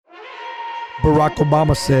Barack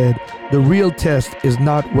Obama said, "The real test is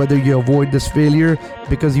not whether you avoid this failure,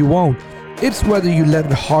 because you won't. It's whether you let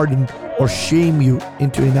it harden or shame you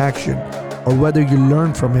into inaction, or whether you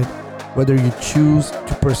learn from it, whether you choose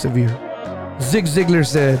to persevere." Zig Ziglar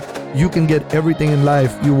said, "You can get everything in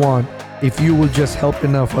life you want if you will just help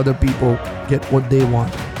enough other people get what they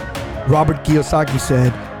want." Robert Kiyosaki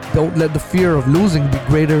said, "Don't let the fear of losing be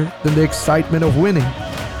greater than the excitement of winning."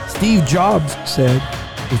 Steve Jobs said,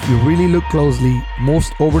 "If you really look closely,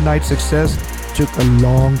 most overnight success took a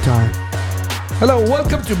long time." Hello,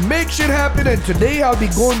 welcome to Make Shit Happen, and today I'll be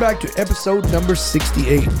going back to episode number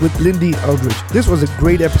 68 with Lindy Eldridge. This was a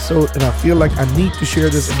great episode, and I feel like I need to share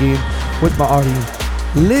this again with my audience.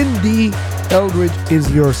 Lindy Eldridge is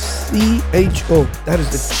your CHO, that is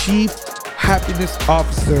the Chief Happiness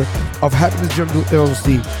Officer of Happiness Jungle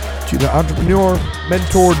LLC. She's an entrepreneur,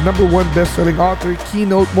 mentor, #1 best-selling author,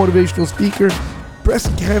 keynote motivational speaker,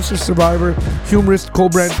 breast cancer survivor, humorist,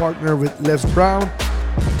 co-brand partner with Les Brown,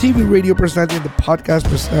 TV radio personality, and the podcast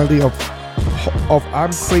personality of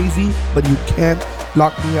I'm Crazy, But You Can't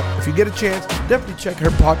Lock Me Up. If you get a chance, definitely check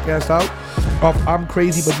her podcast out of I'm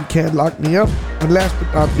Crazy, But You Can't Lock Me Up. And last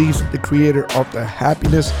but not least, the creator of the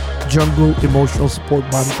Happiness Jungle Emotional Support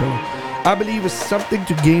Body Pillow. I believe it's something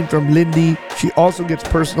to gain from Lindy. She also gets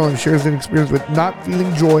personal and shares an experience with not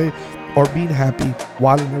feeling joy or being happy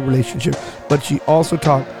while in a relationship. But she also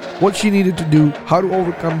taught what she needed to do, how to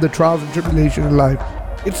overcome the trials and tribulations in life.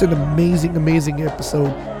 It's an amazing, amazing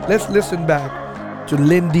episode. Let's listen back to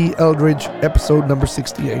Lindy Eldridge, episode number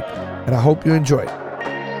 68. And I hope you enjoy it.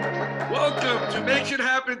 Welcome to Make Shit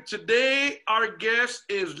Happen. Today, our guest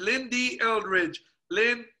is Lindy Eldridge.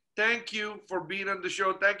 Lynn, thank you for being on the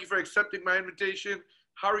show. Thank you for accepting my invitation.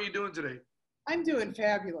 How are you doing today? I'm doing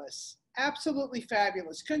fabulous. Absolutely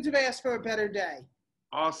fabulous. Couldn't have asked for a better day.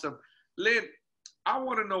 Awesome. Lynn, I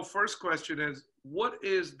want to know, first question is, what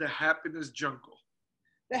is the Happiness Jungle?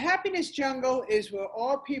 The Happiness Jungle is where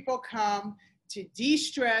all people come to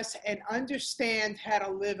de-stress and understand how to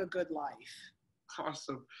live a good life.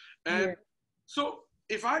 Awesome. And so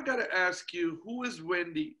if I got to ask you, who is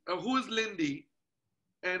Lindy,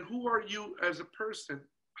 and who are you as a person?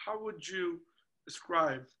 How would you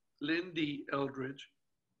describe Lindy Eldridge?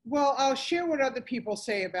 Well, I'll share what other people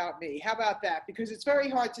say about me. How about that? Because it's very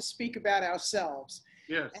hard to speak about ourselves.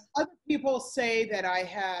 Yes. And other people say that I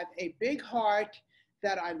have a big heart,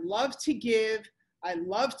 that I love to give, I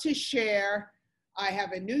love to share, I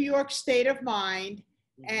have a New York state of mind,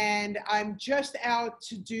 and I'm just out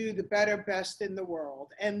to do the better best in the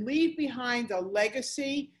world and leave behind a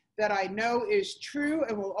legacy that I know is true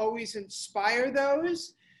and will always inspire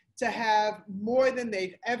those to have more than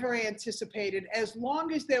they've ever anticipated, as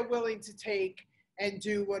long as they're willing to take and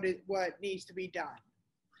do what needs to be done.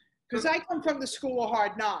 Because I come from the school of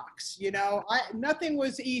hard knocks, you know, nothing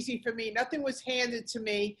was easy for me, nothing was handed to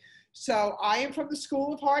me. So I am from the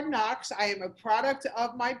school of hard knocks. I am a product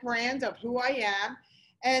of my brand, of who I am.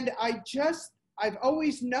 And I've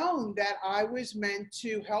always known that I was meant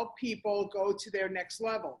to help people go to their next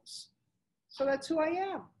levels. So that's who I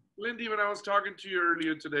am. Lindy, when I was talking to you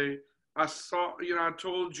earlier today, I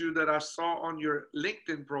told you that I saw on your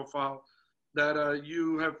LinkedIn profile that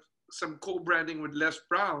you have some co-branding with Les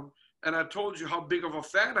Brown, and I told you how big of a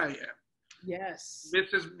fan I am. Yes.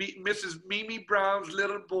 Mrs. Mimi Brown's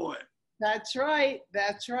little boy. That's right.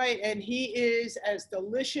 That's right. And he is as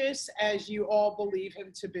delicious as you all believe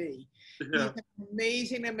him to be. Yeah. He's an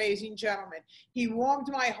amazing, amazing gentleman. He warmed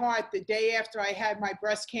my heart the day after I had my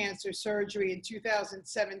breast cancer surgery in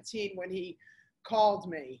 2017 when he called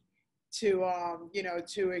me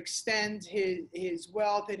to extend his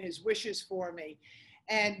wealth and his wishes for me.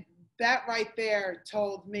 And that right there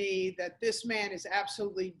told me that this man is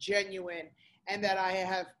absolutely genuine and that I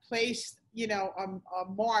have placed, a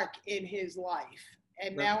mark in his life.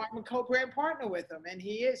 And now I'm a co-brand partner with him. And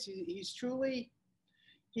he's truly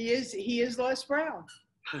Les Brown.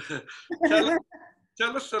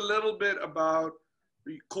 Tell us a little bit about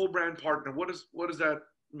the co-brand partner. What does that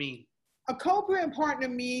mean? A co-brand partner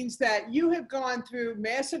means that you have gone through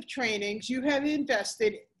massive trainings. You have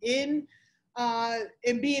invested in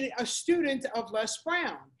being a student of Les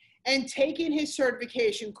Brown and taking his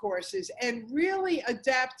certification courses and really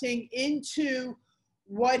adapting into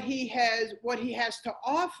what he has to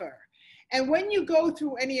offer. And when you go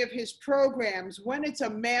through any of his programs, when it's a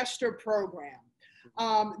master program,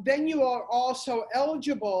 then you are also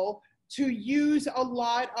eligible to use a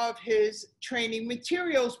lot of his training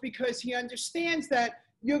materials because he understands that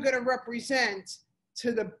you're going to represent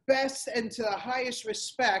to the best and to the highest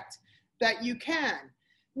respect that you can.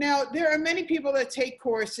 Now, there are many people that take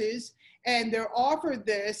courses and they're offered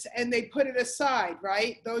this and they put it aside,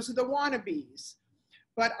 right? Those are the wannabes.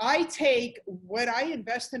 But I take what I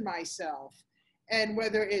invest in myself, and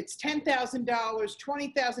whether it's $10,000,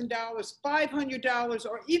 $20,000, $500,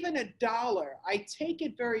 or even $1, I take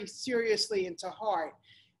it very seriously into heart.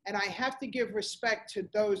 And I have to give respect to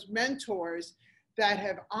those mentors that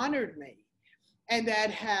have honored me and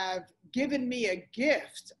that have given me a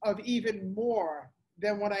gift of even more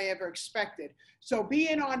than what I ever expected. So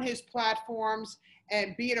being on his platforms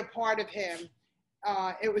and being a part of him,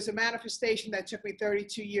 it was a manifestation that took me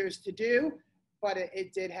 32 years to do, but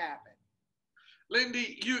it did happen.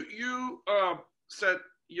 Lindy, you said,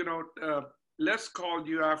 Les called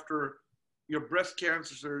you after your breast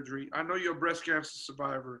cancer surgery. I know you're a breast cancer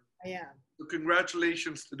survivor. I am. So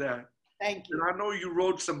congratulations to that. Thank you. And I know you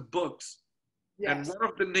wrote some books. Yes. And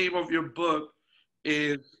one of the name of your book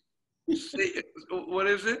is, what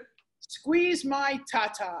is it? Squeeze My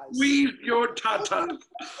Tatas. Squeeze Your Tatas.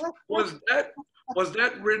 Was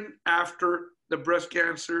that written after the breast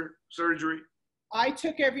cancer surgery? I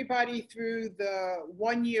took everybody through the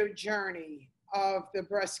 1-year journey of the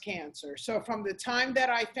breast cancer. So from the time that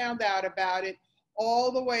I found out about it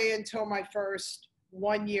all the way until my first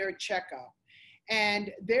 1-year checkup.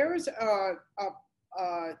 And there's a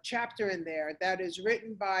chapter in there that is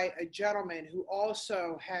written by a gentleman who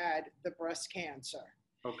also had the breast cancer.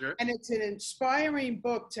 Okay. And it's an inspiring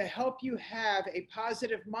book to help you have a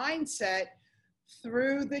positive mindset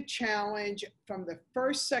through the challenge from the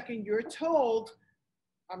first second you're told,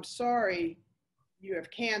 I'm sorry, you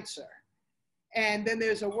have cancer. And then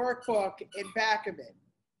there's a workbook in back of it.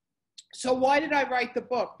 So why did I write the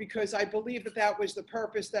book? Because I believe that that was the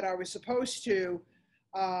purpose that I was supposed to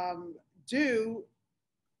do,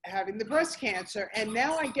 having the breast cancer. And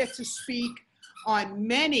now I get to speak on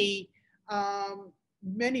many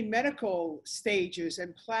medical stages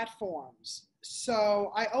and platforms.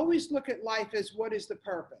 So I always look at life as, what is the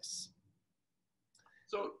purpose?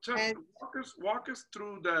 So walk us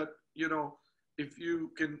through that, if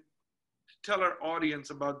you can tell our audience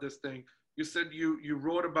about this thing. You said you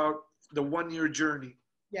wrote about the 1-year journey.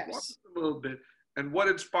 Yes. Walk us a little bit, and what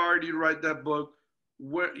inspired you to write that book?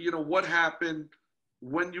 What happened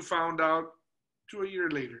when you found out to a year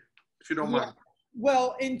later, if you don't mind.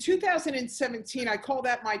 Well, in 2017, I call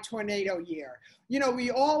that my tornado year.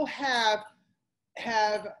 We all have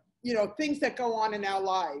things that go on in our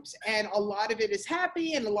lives, and a lot of it is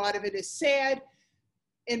happy and a lot of it is sad.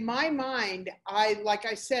 In my mind, like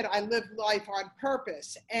I said, I live life on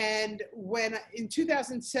purpose. And when in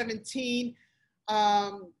 2017,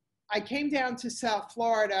 I came down to South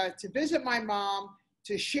Florida to visit my mom,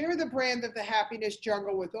 to share the brand of the Happiness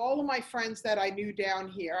Jungle with all of my friends that I knew down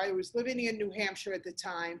here. I was living in New Hampshire at the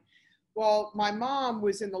time. Well, my mom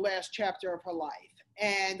was in the last chapter of her life,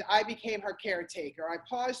 and I became her caretaker. I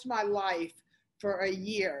paused my life for a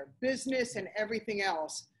year, business and everything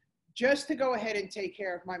else, just to go ahead and take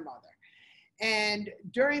care of my mother. And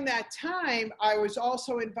during that time, I was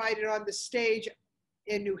also invited on the stage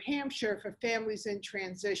in New Hampshire for Families in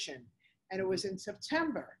Transition, and it was in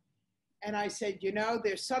September. And I said,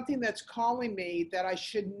 there's something that's calling me that I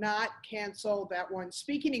should not cancel that one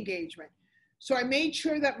speaking engagement. So I made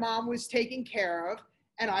sure that Mom was taken care of,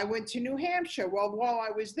 and I went to New Hampshire. Well, while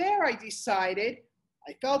I was there, I decided,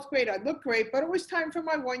 I felt great, I looked great, but it was time for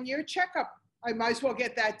my 1-year checkup. I might as well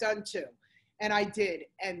get that done too. And I did.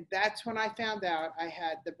 And that's when I found out I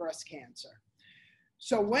had the breast cancer.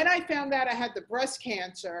 So when I found out I had the breast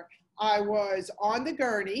cancer, I was on the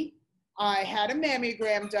gurney. I had a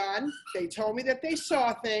mammogram done. They told me that they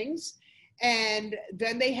saw things. And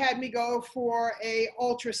then they had me go for a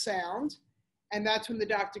ultrasound. And that's when the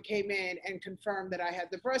doctor came in and confirmed that I had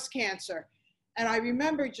the breast cancer. And I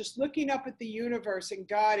remember just looking up at the universe and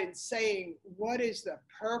God and saying, what is the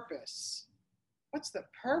purpose? What's the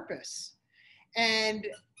purpose? And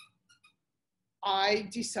I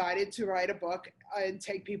decided to write a book and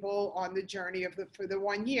take people on the journey for the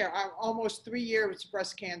 1 year. I'm almost 3 years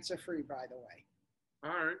breast cancer free, by the way.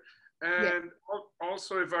 All right. And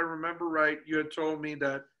also, if I remember right, you had told me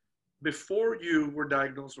that before you were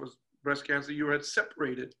diagnosed with breast cancer, you had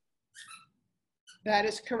separated. That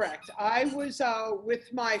is correct. I was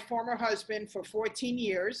with my former husband for 14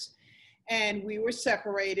 years. And we were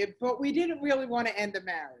separated, but we didn't really want to end the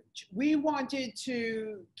marriage. We wanted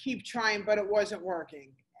to keep trying, but it wasn't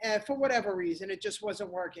working. For whatever reason, it just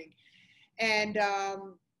wasn't working. And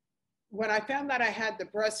when I found that I had the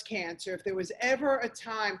breast cancer, if there was ever a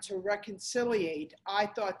time to reconciliate, I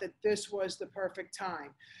thought that this was the perfect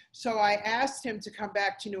time. So I asked him to come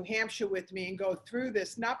back to New Hampshire with me and go through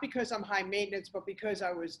this, not because I'm high maintenance, but because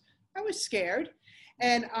I was scared.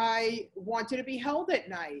 and I wanted to be held at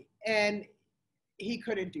night, and he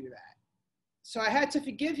couldn't do that. So I had to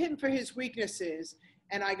forgive him for his weaknesses,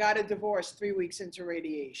 and I got a divorce 3 weeks into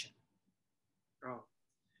radiation. Oh.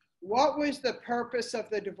 What was the purpose of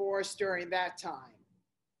the divorce during that time?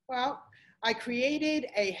 Well, I created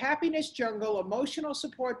a happiness jungle emotional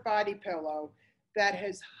support body pillow that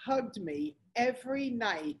has hugged me every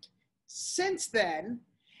night since then.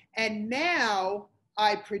 And now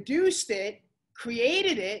I produced it,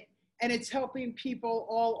 created it, and it's helping people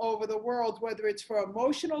all over the world, whether it's for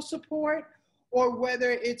emotional support or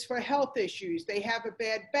whether it's for health issues. They have a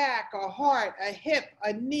bad back, a heart, a hip,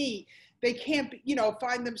 a knee. They can't,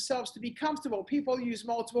 find themselves to be comfortable. People use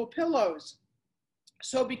multiple pillows.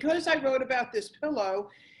 So because I wrote about this pillow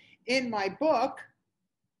in my book,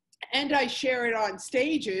 and I share it on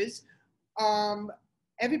stages,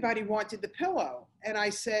 everybody wanted the pillow. And I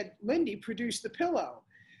said, Lindy, produce the pillow.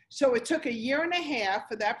 So it took 1.5 years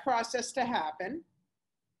for that process to happen,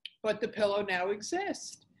 but the pillow now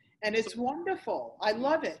exists. And it's wonderful. I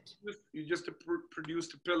love it. You just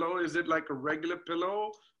produced a pillow. Is it like a regular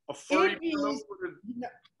pillow? A furry pillow?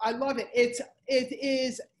 I love it. It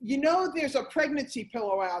is, there's a pregnancy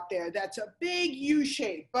pillow out there that's a big U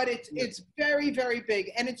shape, but it's very, very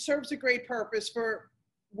big. And it serves a great purpose for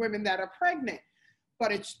women that are pregnant,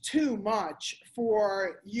 but it's too much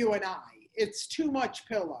for you and I. It's too much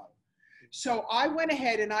pillow. So I went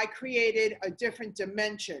ahead and I created a different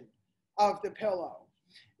dimension of the pillow.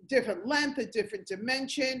 Different length, a different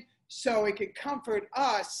dimension, so it could comfort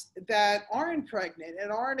us that aren't pregnant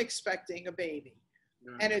and aren't expecting a baby.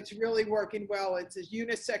 Yeah. And it's really working well. It's a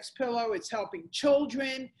unisex pillow. It's helping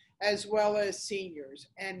children as well as seniors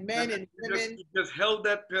and men and women. You just held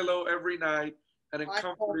that pillow every night and it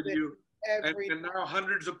comforted you. And now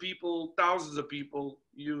hundreds of people, thousands of people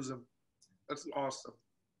use them. That's awesome.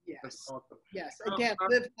 Yes. That's awesome. Yes. Again,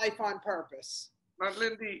 live life on purpose. Now,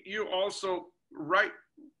 Lindy, you also write.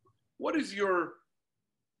 What is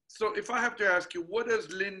so if I have to ask you, what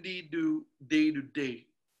does Lindy do day to day?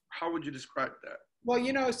 How would you describe that?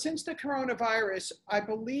 Well, since the coronavirus, I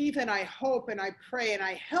believe and I hope and I pray and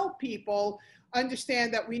I help people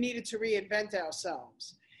understand that we needed to reinvent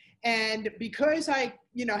ourselves. And because I,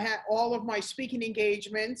 had all of my speaking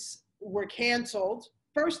engagements were canceled.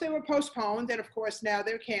 First they were postponed, and of course now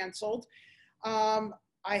they're canceled.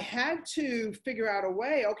 I had to figure out a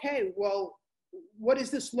way, okay, well, what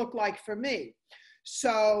does this look like for me?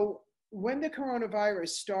 So when the coronavirus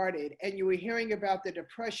started and you were hearing about the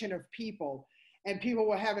depression of people and people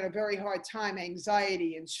were having a very hard time,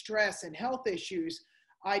 anxiety and stress and health issues,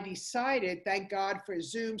 I decided, thank God for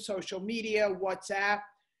Zoom, social media, WhatsApp,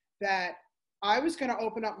 that I was going to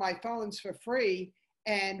open up my phones for free.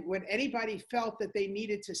 And when anybody felt that they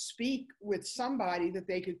needed to speak with somebody, that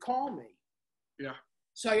they could call me. Yeah.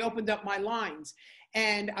 So I opened up my lines.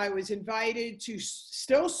 And I was invited to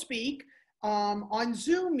still speak on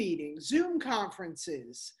Zoom meetings, Zoom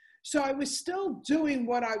conferences. So I was still doing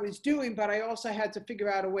what I was doing, but I also had to figure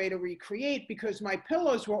out a way to recreate because my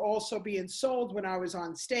pillows were also being sold when I was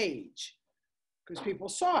on stage. Because people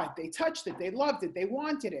saw it, they touched it, they loved it, they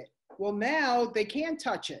wanted it. Well, now they can't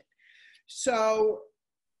touch it. So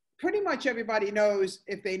pretty much everybody knows,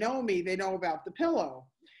 if they know me, they know about the pillow.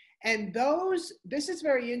 And this is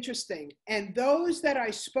very interesting. And those that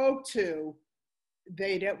I spoke to,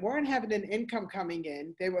 they weren't having an income coming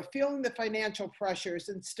in. They were feeling the financial pressures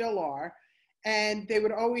and still are. And they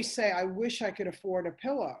would always say, I wish I could afford a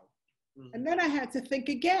pillow. Mm-hmm. And then I had to think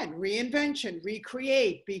again, reinvention,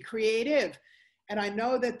 recreate, be creative. And I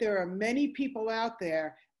know that there are many people out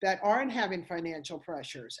there that aren't having financial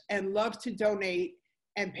pressures and love to donate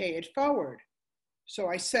and pay it forward. So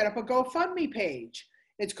I set up a GoFundMe page.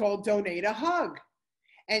 It's called Donate a Hug.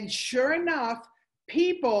 And sure enough,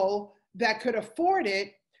 people that could afford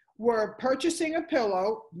it were purchasing a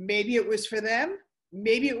pillow. Maybe it was for them,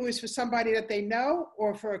 maybe it was for somebody that they know,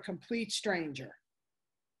 or for a complete stranger.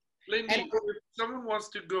 Lindy, if someone wants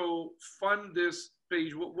to go fund this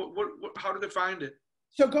page, how do they find it?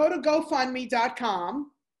 So go to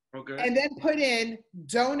GoFundMe.com. Okay. And then put in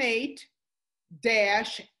donate-a-hug.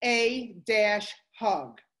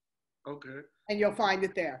 Okay. And you'll find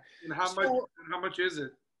it there. And how much is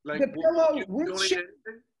it? Like the pillow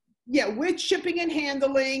with shipping and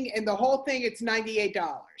handling and the whole thing, it's $98.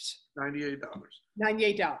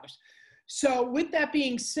 $98. So with that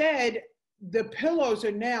being said, the pillows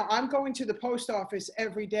are now, I'm going to the post office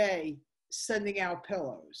every day sending out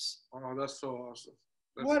pillows. Oh, that's so awesome.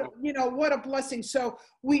 What a blessing. So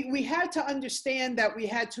we had to understand that we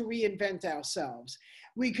had to reinvent ourselves.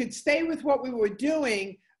 We could stay with what we were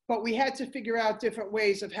doing, but we had to figure out different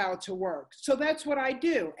ways of how to work. So that's what I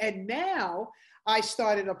do. And now I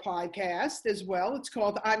started a podcast as well. It's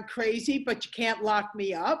called I'm Crazy, But You Can't Lock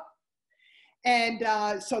Me Up. And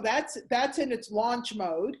so that's in its launch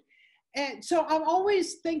mode. And so I'm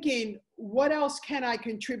always thinking, what else can I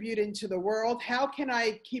contribute into the world? How can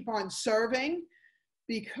I keep on serving?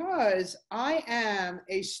 Because I am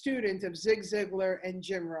a student of Zig Ziglar and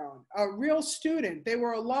Jim Rohn, a real student. They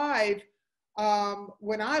were alive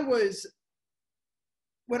when I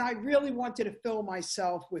really wanted to fill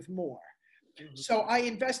myself with more. Mm-hmm. So I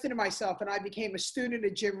invested in myself, and I became a student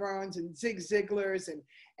of Jim Rohn's and Zig Ziglar's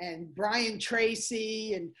and Brian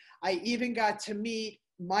Tracy, and I even got to meet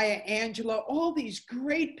Maya Angelou, all these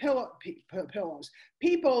great pillows,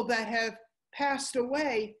 people that have passed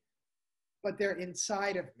away, but they're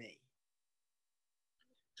inside of me.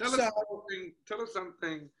 Tell us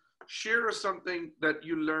something, share us something that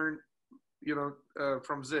you learned,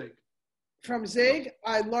 from Zig. From Zig,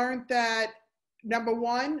 I learned that, number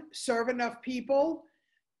one, serve enough people,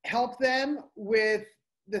 help them with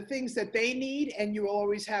the things that they need, and you will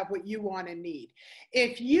always have what you want and need.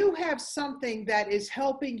 If you have something that is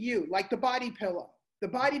helping you, like the body pillow,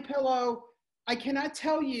 I cannot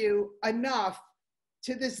tell you enough.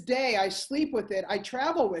 To this day, I sleep with it. I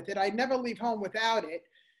travel with it. I never leave home without it.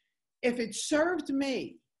 If it served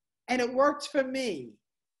me and it worked for me,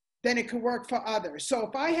 then it can work for others. So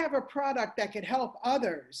if I have a product that could help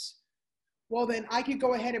others, well, then I could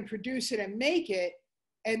go ahead and produce it and make it.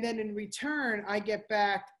 And then in return, I get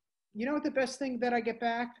back, you know what the best thing that I get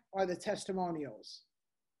back are the testimonials.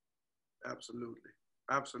 Absolutely.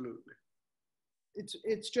 Absolutely. It's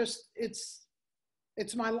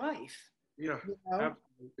my life. Yeah, absolutely.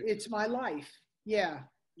 It's my life. Yeah.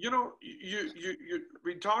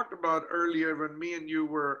 We talked about earlier when me and you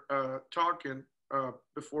were talking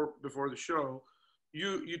before the show.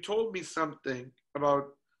 You told me something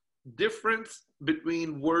about difference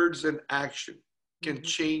between words and action can mm-hmm.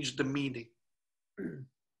 change the meaning.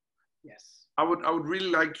 Yes. I would really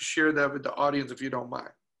like to share that with the audience if you don't mind.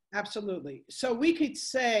 Absolutely. So we could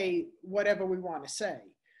say whatever we want to say.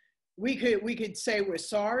 We could say we're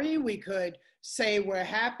sorry. We could say we're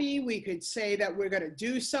happy. We could say that we're going to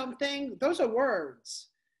do something. Those are words.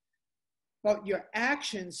 But your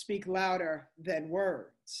actions speak louder than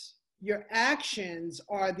words. Your actions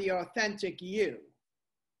are the authentic you.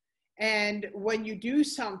 And when you do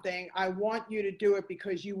something, I want you to do it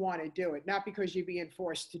because you want to do it, not because you're being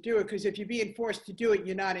forced to do it. Because if you're being forced to do it,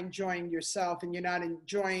 you're not enjoying yourself and you're not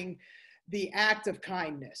enjoying the act of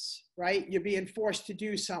kindness, right? You're being forced to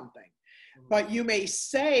do something. But you may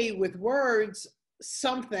say with words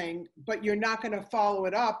something, but you're not going to follow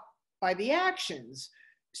it up by the actions.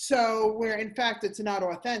 So where in fact it's not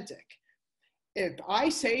authentic. If I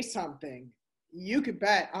say something, you could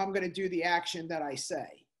bet I'm going to do the action that I say.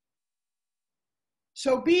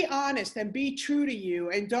 So be honest and be true to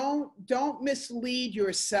you, and don't mislead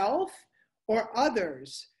yourself or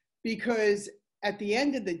others, because at the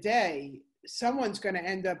end of the day, someone's going to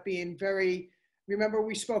end up being remember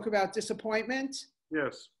we spoke about disappointment?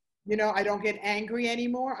 Yes. I don't get angry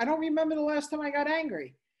anymore. I don't remember the last time I got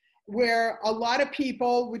angry, where a lot of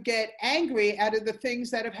people would get angry out of the things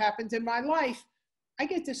that have happened in my life. I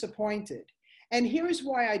get disappointed. And here's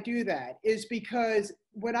why I do that, is because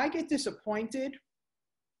when I get disappointed,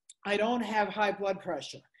 I don't have high blood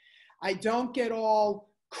pressure. I don't get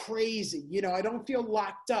all crazy. I don't feel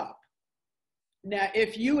locked up. Now,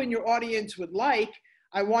 if you and your audience would like,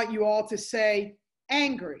 I want you all to say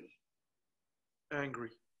angry.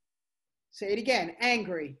 Angry. Say it again,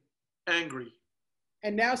 angry. Angry.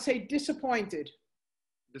 And now say disappointed.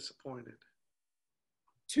 Disappointed.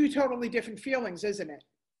 Two totally different feelings, isn't it?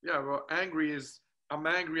 Yeah, well, angry is, I'm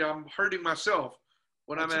angry, I'm hurting myself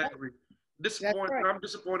when I'm angry. Disappointed, right. I'm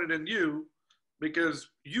disappointed in you because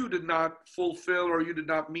you did not fulfill or you did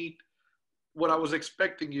not meet what I was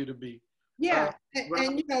expecting you to be. Yeah,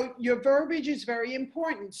 and your verbiage is very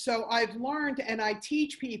important. So I've learned, and I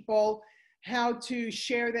teach people how to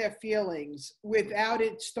share their feelings without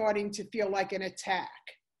it starting to feel like an attack,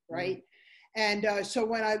 right? Mm-hmm. And so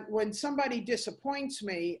when somebody disappoints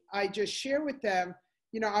me, I just share with them,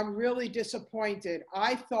 I'm really disappointed.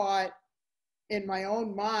 I thought in my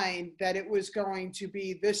own mind that it was going to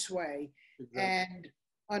be this way, exactly. And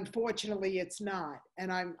unfortunately, it's not.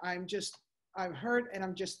 And I'm hurt and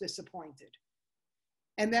I'm just disappointed.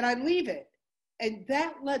 And then I leave it. And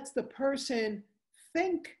that lets the person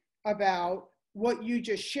think about what you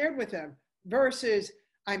just shared with them versus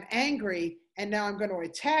I'm angry and now I'm going to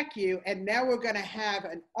attack you. And now we're going to have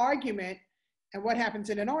an argument. And what happens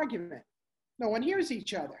in an argument? No one hears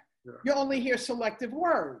each other. Yeah. You only hear selective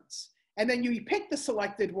words. And then you pick the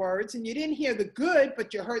selected words and you didn't hear the good,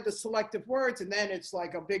 but you heard the selective words, and then it's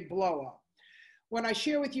like a big blow up. When I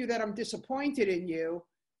share with you that I'm disappointed in you,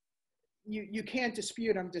 you can't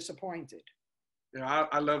dispute I'm disappointed. Yeah,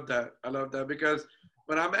 I love that. I love that because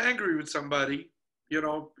when I'm angry with somebody, you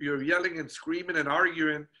know, you're yelling and screaming and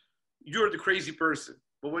arguing, you're the crazy person.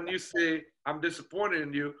 But when you say, I'm disappointed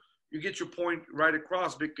in you, you get your point right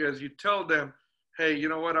across because you tell them, hey, you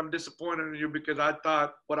know what, I'm disappointed in you because I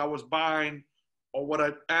thought what I was buying or what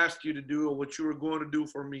I asked you to do or what you were going to do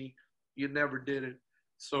for me, you never did it.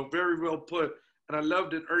 So very well put. And I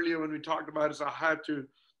loved it earlier when we talked about it. So I had to,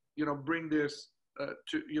 you know, bring this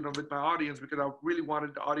to, you know, with my audience because I really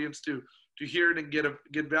wanted the audience to hear it and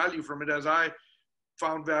get value from it as I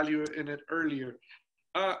found value in it earlier.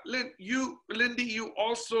 Lindy, you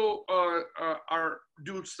also are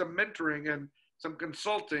do some mentoring and some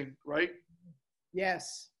consulting, right?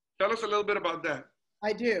 Yes. Tell us a little bit about that.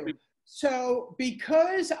 I do. So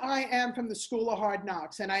because I am from the School of Hard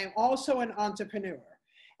Knocks and I am also an entrepreneur,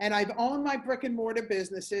 and I've owned my brick and mortar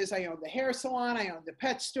businesses. I owned the hair salon, I owned the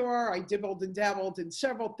pet store, I dibbled and dabbled in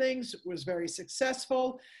several things, was very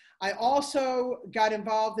successful. I also got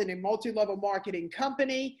involved in a multi-level marketing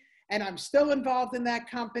company, and I'm still involved in that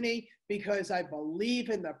company because I believe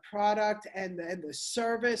in the product and the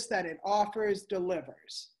service that it offers,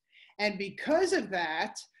 delivers. And because of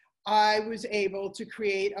that, I was able to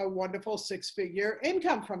create a wonderful six-figure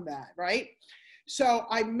income from that, right? So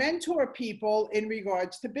I mentor people in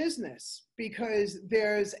regards to business because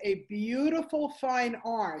there's a beautiful fine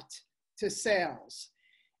art to sales.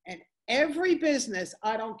 And every business,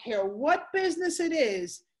 I don't care what business it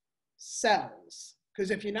is, sells. Because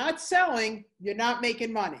if you're not selling, you're not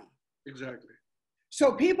making money. Exactly.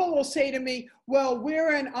 So people will say to me, well,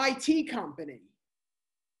 we're an IT company.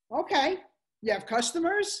 Okay. You have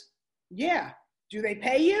customers? Yeah. Do they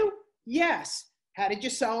pay you? Yes. How did you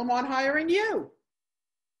sell them on hiring you?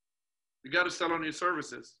 You got to sell on your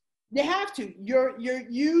services. You have to.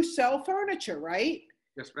 You sell furniture, right?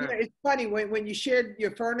 Yes, ma'am. You know, it's funny when you shared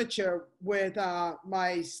your furniture with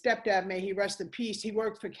my stepdad, may he rest in peace. He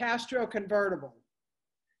worked for Castro Convertible.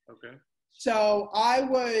 Okay. So I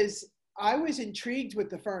was intrigued with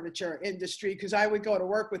the furniture industry because I would go to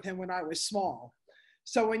work with him when I was small.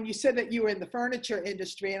 So when you said that you were in the furniture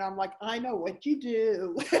industry, and I'm like, I know what you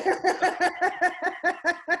do.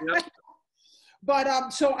 Yep. But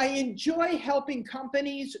so I enjoy helping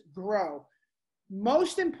companies grow.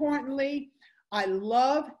 Most importantly, I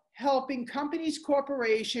love helping companies,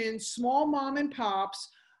 corporations, small mom and pops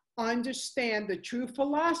understand the true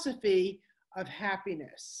philosophy of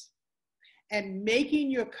happiness and making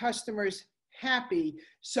your customers happy.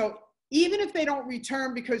 So even if they don't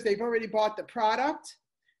return because they've already bought the product,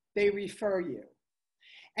 they refer you.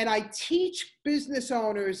 And I teach business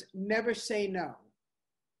owners never say no.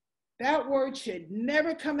 That word should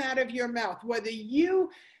never come out of your mouth. Whether you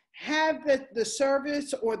have the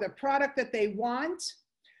service or the product that they want,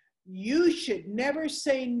 you should never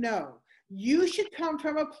say no. You should come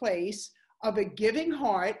from a place of a giving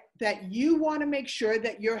heart that you want to make sure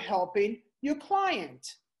that you're helping your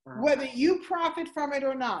client, whether you profit from it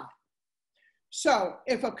or not. So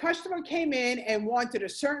if a customer came in and wanted a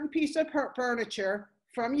certain piece of furniture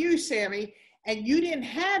from you, Sammy, and you didn't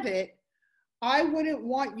have it, I wouldn't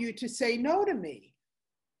want you to say no to me.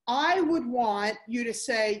 I would want you to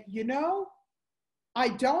say, you know, I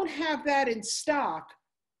don't have that in stock,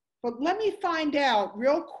 but let me find out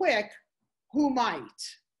real quick who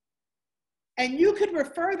might. And you could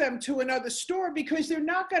refer them to another store because they're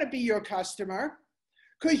not going to be your customer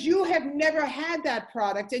because you have never had that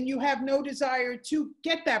product and you have no desire to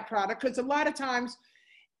get that product because a lot of times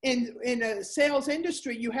in a sales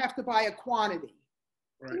industry, you have to buy a quantity.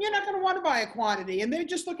 Right. And you're not going to want to buy a quantity. And they're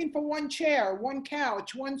just looking for one chair, one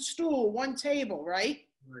couch, one stool, one table, right?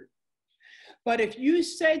 Right. But if you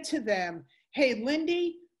said to them, hey,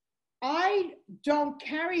 Lindy, I don't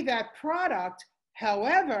carry that product.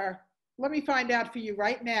 However, let me find out for you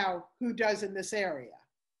right now who does in this area.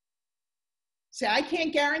 Say, I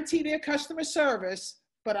can't guarantee their customer service,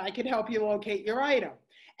 but I can help you locate your item.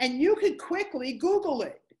 And you could quickly Google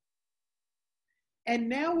it. And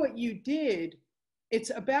now what you did,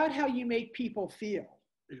 it's about how you make people feel.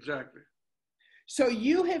 Exactly. So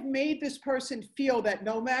you have made this person feel that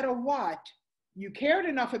no matter what, you cared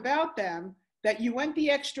enough about them that you went the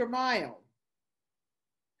extra mile.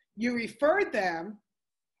 You referred them,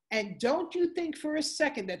 and don't you think for a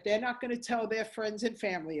second that they're not going to tell their friends and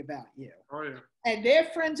family about you. Oh, yeah. And their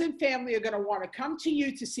friends and family are going to want to come to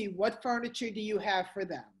you to see what furniture do you have for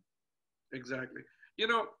them. Exactly. You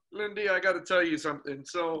know, Lindy, I got to tell you something.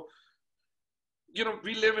 So, you know,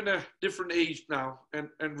 we live in a different age now, and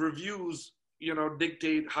reviews, you know,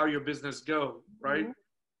 dictate how your business go, right? Mhm.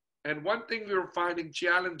 And one thing we were finding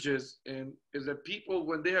challenges in is that people,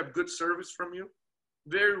 when they have good service from you,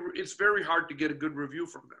 it's very hard to get a good review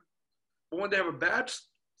from them. But when they have a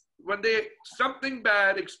when they something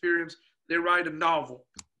bad experience, they write a novel,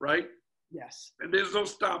 right? Yes. And there's no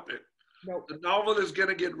stopping. Nope. The novel is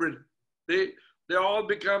gonna get written. They all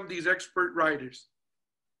become these expert writers,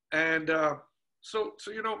 and so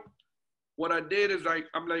you know what I did is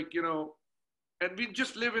I'm like, you know, and we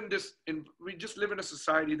just live in a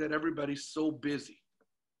society that everybody's so busy,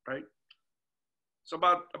 right? So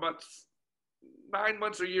about 9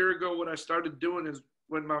 months, a year ago, what I started doing is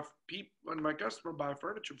when my customer buy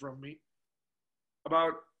furniture from me,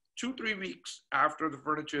 about 2 3 weeks after the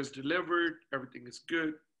furniture is delivered, everything is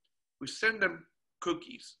good, we send them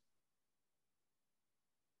cookies.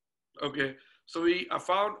 Okay, so I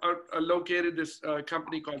found located this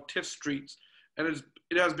company called Tiff Streets, and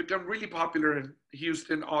it has become really popular in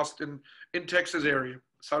Houston, Austin, in Texas area,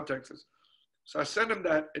 South Texas. So I sent them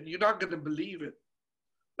that, and you're not gonna believe it.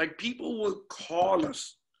 Like people will call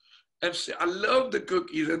us and say, "I love the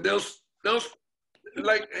cookies," and they'll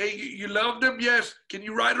like, "Hey, you love them? Yes. Can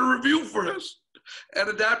you write a review for us?" And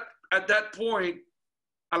at that point,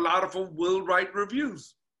 a lot of them will write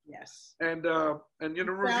reviews, Yes. and you know, Found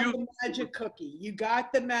reviews. the magic cookie. You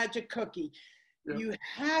got the magic cookie. Yeah. You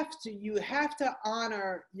have to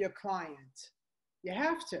honor your client. You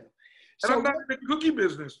have to. And I'm So not in the cookie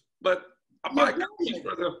business, but I you're buy cookies brilliant.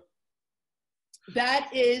 for them. That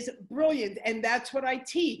is brilliant. And that's what I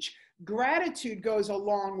teach. Gratitude goes a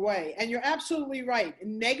long way. And you're absolutely right.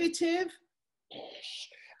 Negative,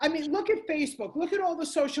 I mean, look at Facebook, look at all the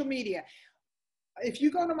social media. If you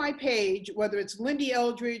go to my page, whether it's Lindy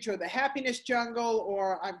Eldridge or the Happiness Jungle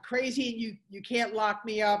or I'm crazy and you can't lock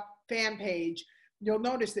me up fan page, you'll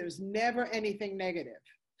notice there's never anything negative.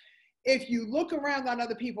 If you look around on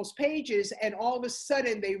other people's pages and all of a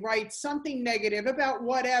sudden they write something negative about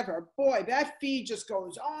whatever, boy, that feed just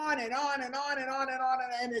goes on and on and on and on and on,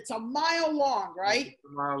 and it's a mile long, right?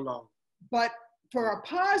 A mile long. But for a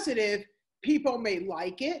positive, people may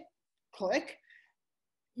like it, click.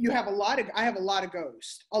 I have a lot of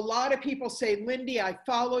ghosts. A lot of people say, Lindy, I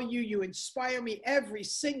follow you. You inspire me every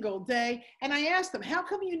single day. And I ask them, how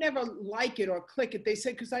come you never like it or click it? They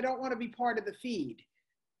say, because I don't want to be part of the feed.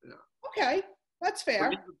 Yeah. Okay, that's fair. Or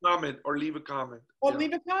leave a comment. Or Yeah.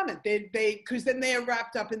 leave a comment. Because then they are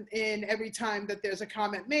wrapped up in every time that there's a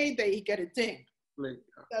comment made, they get a ding. Link.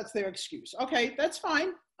 That's their excuse. Okay, that's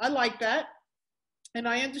fine. I like that. And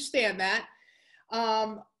I understand that.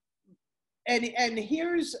 And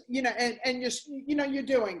here's, and just, you're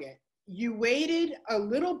doing it. You waited a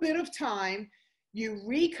little bit of time. You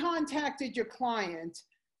recontacted your client.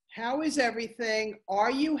 How is everything? Are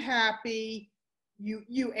you happy?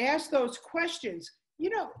 You ask those questions.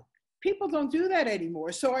 People don't do that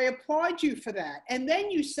anymore. So I applaud you for that. And then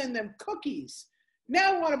you send them cookies.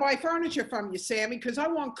 Now I want to buy furniture from you, Sammy, because I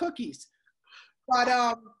want cookies.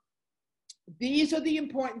 But these are the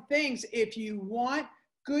important things. If you want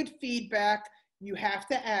good feedback, you have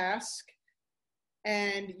to ask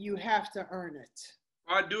and you have to earn it.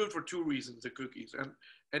 I do it for two reasons, the cookies.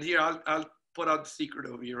 And here I'll put out the secret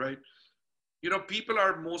over here, right? People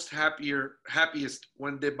are happiest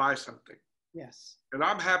when they buy something. Yes. And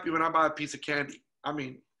I'm happy when I buy a piece of candy. I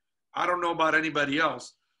mean, I don't know about anybody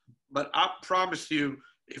else, but I promise you,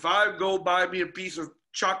 if I go buy me a piece of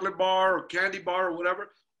chocolate bar or candy bar or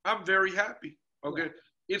whatever, I'm very happy. Okay.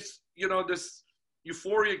 Yeah. It's, this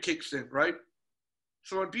euphoria kicks in, right?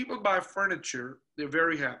 So when people buy furniture, they're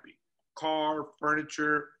very happy. Car,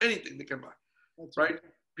 furniture, anything they can buy. That's right?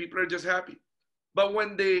 People are just happy. But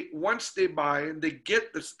once they buy and they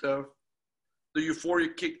get the stuff, the euphoria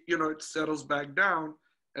kick, it settles back down,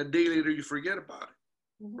 and a day later you forget about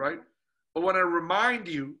it, mm-hmm. Right? But when I remind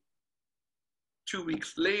you 2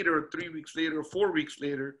 weeks later, or 3 weeks later, or 4 weeks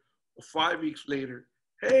later, or 5 weeks later,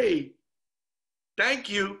 hey, thank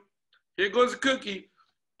you, here goes a cookie,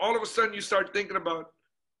 all of a sudden you start thinking about,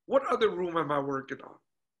 what other room am I working on?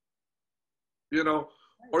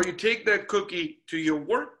 Or you take that cookie to your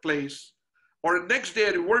workplace, or the next day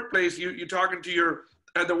at your workplace, you're talking to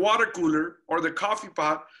at the water cooler or the coffee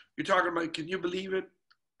pot, you're talking about, can you believe it?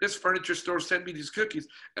 This furniture store sent me these cookies.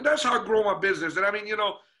 And that's how I grow my business. And I mean,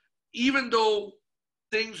 even though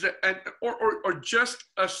things, or just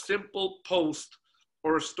a simple post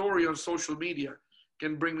or a story on social media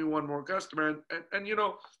can bring me one more customer. And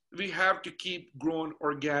we have to keep growing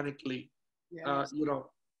organically, yes.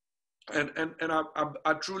 And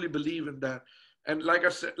I truly believe in that. And like I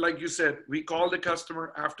said, like you said, we call the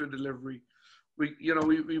customer after delivery.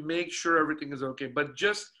 We make sure everything is okay. But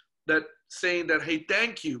just that saying that, hey,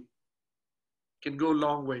 thank you, can go a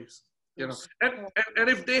long ways. And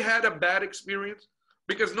if they had a bad experience,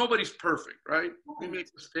 because nobody's perfect, right? We make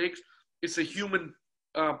mistakes. It's a human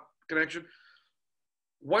connection.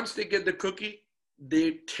 Once they get the cookie,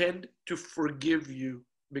 they tend to forgive you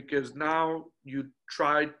because now you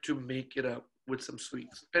tried to make it up with some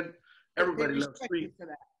sweets. And everybody loves sweets. For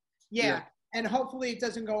that. Yeah. And hopefully it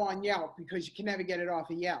doesn't go on Yelp because you can never get it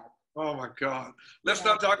off of Yelp. Oh my God. Let's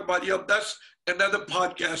not talk about Yelp. That's another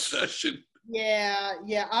podcast session. Yeah.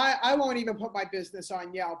 I won't even put my business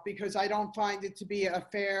on Yelp because I don't find it to be a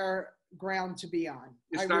fair ground to be on.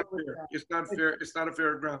 It's not fair. It's not fair. It's not a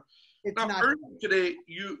fair ground. Now, earlier today,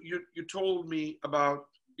 you told me about,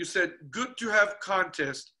 you said, good to have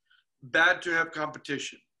contest, bad to have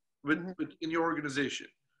competition in your organization.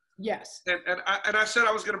 Yes. And I said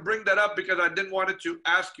I was going to bring that up because I didn't want to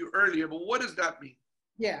ask you earlier, but what does that mean?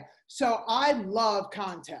 Yeah. So I love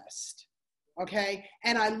contest. Okay.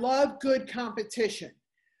 And I love good competition.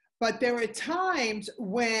 But there are times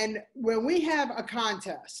when we have a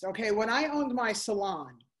contest, okay, when I owned my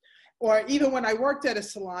salon, or even when I worked at a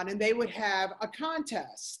salon and they would have a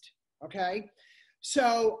contest, okay?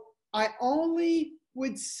 So I only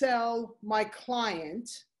would sell my client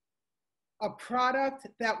a product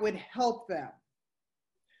that would help them.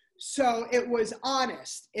 So it was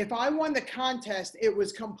honest. If I won the contest, it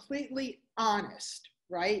was completely honest,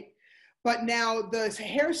 right? But now the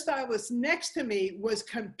hairstylist next to me was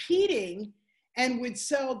competing and would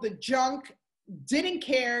sell the junk, didn't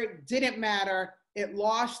care, didn't matter. It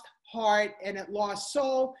lost heart and it lost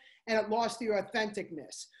soul and it lost the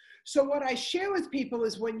authenticness. So what I share with people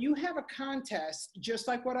is when you have a contest, just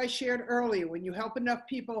like what I shared earlier, when you help enough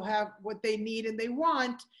people have what they need and they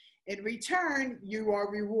want, in return, you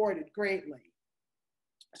are rewarded greatly.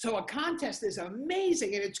 So a contest is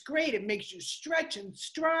amazing and it's great. It makes you stretch and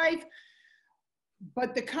strive.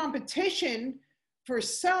 But the competition for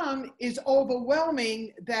some is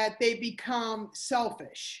overwhelming that they become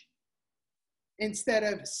selfish instead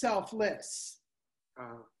of selfless.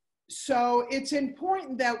 So it's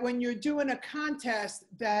important that when you're doing a contest,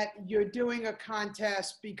 that you're doing a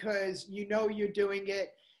contest because you know you're doing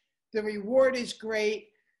it. The reward is great.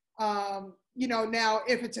 Now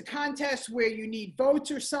if it's a contest where you need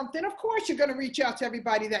votes or something, of course you're going to reach out to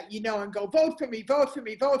everybody that you know and go, vote for me, vote for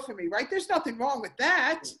me, vote for me, right? There's nothing wrong with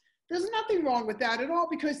that. There's nothing wrong with that at all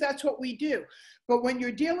because that's what we do. But when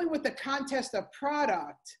you're dealing with a contest of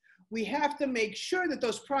product, we have to make sure that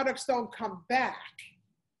those products don't come back.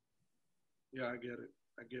 Yeah, I get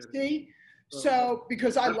it. See? So,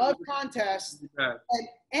 because I love contests,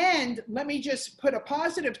 and let me just put a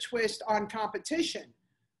positive twist on competition.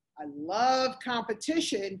 I love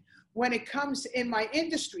competition when it comes in my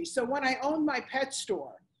industry. So when I owned my pet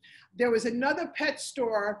store, there was another pet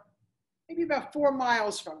store, maybe about 4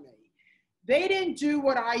 miles from me. They didn't do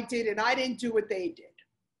what I did and I didn't do what they did.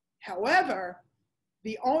 However,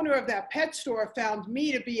 the owner of that pet store found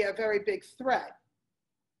me to be a very big threat.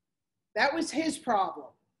 That was his problem.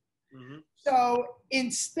 Mm-hmm. So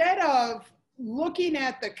instead of looking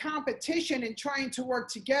at the competition and trying to work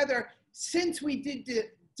together, since we did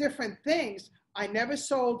different things, I never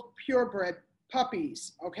sold purebred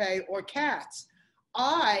puppies, okay, or cats.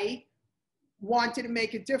 I wanted to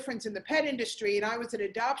make a difference in the pet industry, and I was an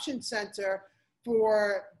adoption center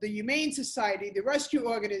for the Humane Society, the rescue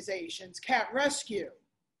organizations, Cat Rescue.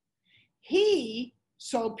 He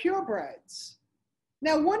sold purebreds.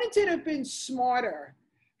 Now, wouldn't it have been smarter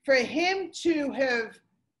for him to have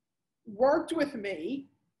worked with me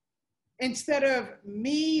instead of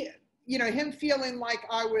me, him feeling like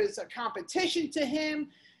I was a competition to him?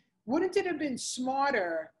 Wouldn't it have been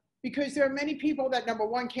smarter, because there are many people that, number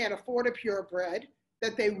one, can't afford a purebred,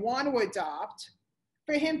 that they want to adopt,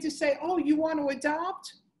 for him to say, oh, you want to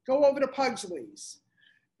adopt? Go over to Pugsley's.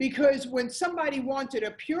 Because when somebody wanted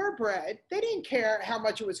a purebred, they didn't care how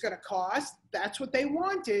much it was going to cost. That's what they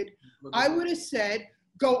wanted. I would have said,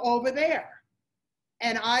 go over there.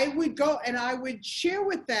 And I would go and I would share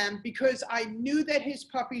with them because I knew that his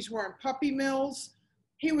puppies weren't puppy mills.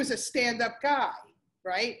 He was a stand-up guy,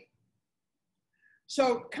 right?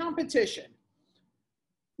 So competition.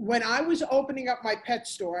 When I was opening up my pet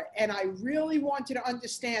store and I really wanted to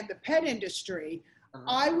understand the pet industry,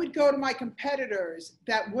 I would go to my competitors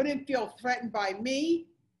that wouldn't feel threatened by me,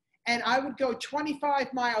 and I would go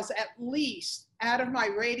 25 miles at least out of my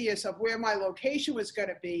radius of where my location was going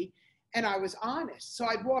to be, and I was honest. So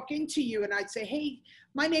I'd walk into you and I'd say, hey,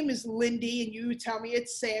 my name is Lindy, and you would tell me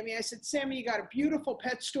it's Sammy. I said, Sammy, you got a beautiful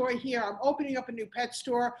pet store here. I'm opening up a new pet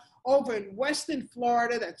store over in Western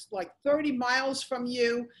Florida that's like 30 miles from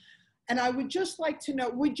you. And I would just like to know,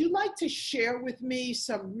 would you like to share with me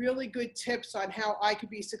some really good tips on how I could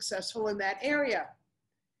be successful in that area?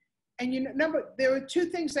 And you know, remember, there were two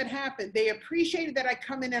things that happened. They appreciated that I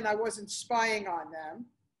come in and I wasn't spying on them.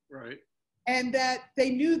 Right. And that they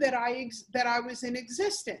knew that I was in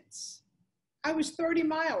existence. I was 30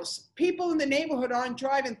 miles. People in the neighborhood aren't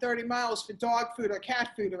driving 30 miles for dog food or cat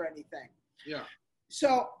food or anything. Yeah.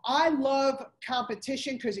 So I love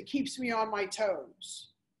competition because it keeps me on my toes.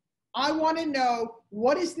 I want to know,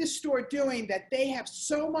 what is this store doing that they have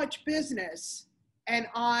so much business and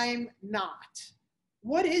I'm not?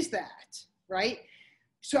 What is that, right?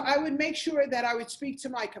 So I would make sure that I would speak to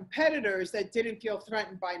my competitors that didn't feel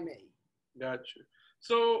threatened by me. Gotcha.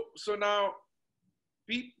 So now,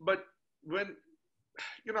 but when,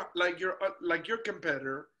 you know, like your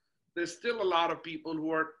competitor, there's still a lot of people who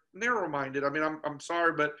are narrow-minded. I mean, I'm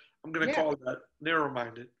sorry, but I'm gonna call that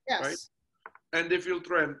narrow-minded, yes. Right? And they feel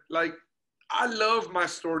threatened. Like, I love my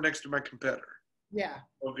store next to my competitor. Yeah.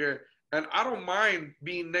 Okay. And I don't mind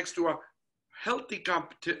being next to a healthy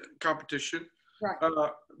competition. Right.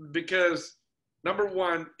 Because number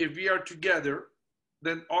one, if we are together,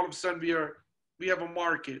 then all of a sudden we have a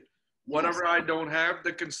market. Yes. Whatever I don't have,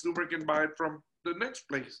 the consumer can buy it from the next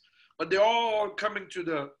place. But they're all coming to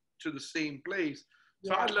the same place.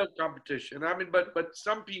 So I love competition. I mean, but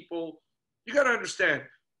some people, you got to understand,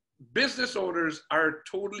 business owners are a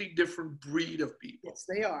totally different breed of people. Yes,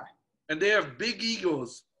 they are. And they have big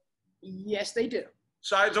egos. Yes, they do.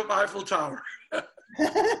 Size of Eiffel Tower.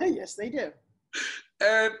 Yes, they do.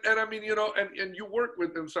 And I mean, you know, and you work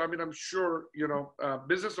with them. So, I mean, I'm sure, you know,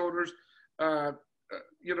 business owners,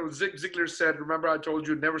 you know, Zig Ziglar said, remember I told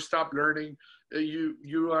you, never stop learning.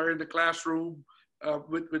 You are in the classroom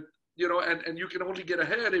with you know, and you can only get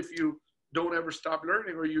ahead if you don't ever stop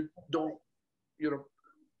learning, or you don't, you know,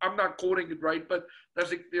 I'm not quoting it right, but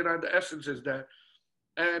that's, you know, the essence is that.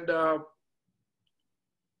 And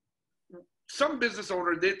some business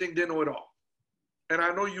owners, they think they know it all. And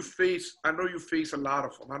I know you face a lot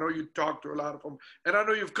of them. I know you talk to a lot of them, and I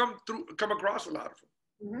know you've come across a lot of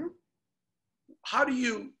them. Mm-hmm. How do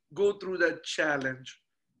you go through that challenge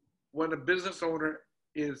when a business owner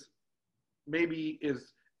is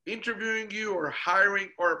interviewing you or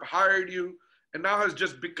hired you, and now has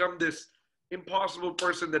just become this impossible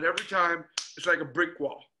person that every time it's like a brick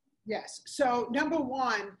wall? Yes. So number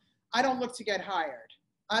one, I don't look to get hired.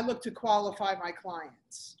 I look to qualify my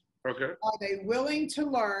clients. Okay. Are they willing to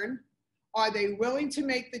learn? Are they willing to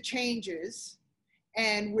make the changes?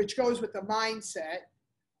 And which goes with the mindset.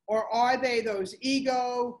 Or are they those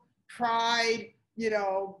ego, pride, you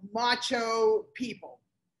know, macho people?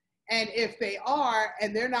 And if they are,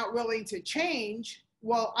 and they're not willing to change,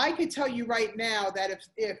 well, I could tell you right now that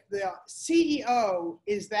if the CEO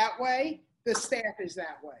is that way, the staff is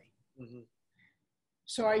that way. Mm-hmm.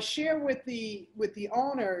 So I share with the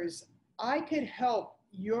owners, I could help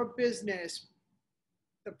your business,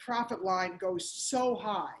 the profit line goes so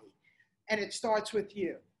high, and it starts with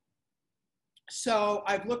you. So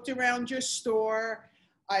I've looked around your store,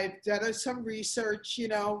 I've done some research, you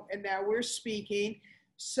know, and now we're speaking.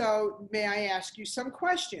 So may I ask you some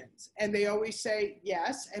questions? And they always say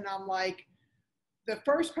yes. And I'm like, the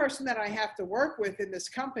first person that I have to work with in this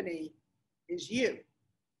company is you.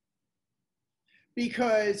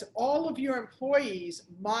 Because all of your employees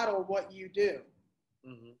model what you do.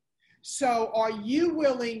 Mm-hmm. So are you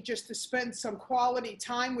willing just to spend some quality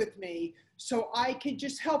time with me so I can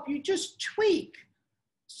just help you just tweak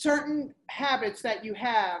certain habits that you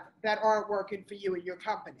have that aren't working for you and your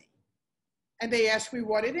company? And they ask me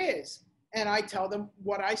what it is. And I tell them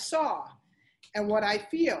what I saw and what I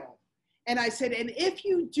feel. And I said, and if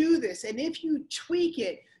you do this, and if you tweak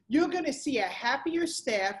it, you're going to see a happier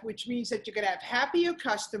staff, which means that you're going to have happier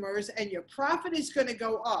customers and your profit is going to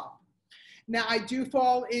go up. Now, I do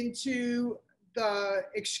fall into the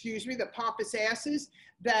pompous asses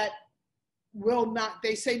that will not,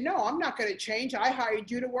 they say, no, I'm not going to change. I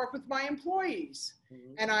hired you to work with my employees.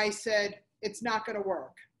 Mm-hmm. And I said, it's not going to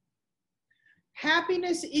work.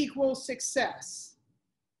 Happiness equals success.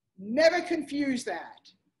 Never confuse that.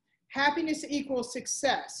 Happiness equals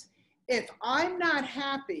success. If I'm not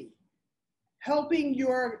happy helping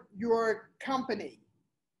your company,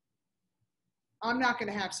 I'm not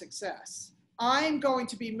going to have success. I'm going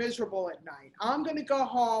to be miserable at night. I'm going to go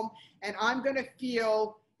home and I'm going to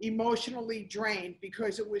feel emotionally drained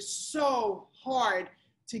because it was so hard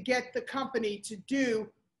to get the company to do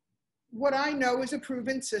what I know is a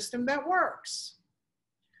proven system that works.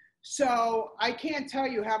 So I can't tell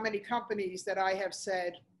you how many companies that I have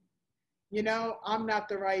said, you know, I'm not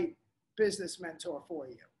the right business mentor for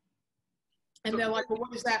you. And they're like, well,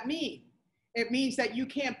 what does that mean? It means that you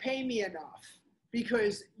can't pay me enough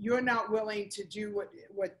because you're not willing to do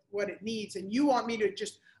what it needs. And you want me to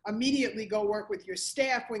just immediately go work with your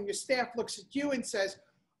staff when your staff looks at you and says,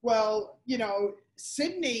 well, you know,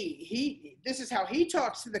 Sydney, this is how he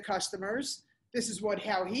talks to the customers. This is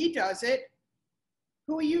how he does it.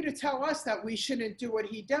 Who are you to tell us that we shouldn't do what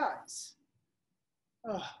he does?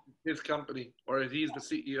 Ugh. His company, or he's the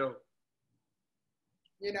CEO.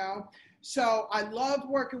 You know, so I love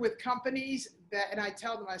working with companies and I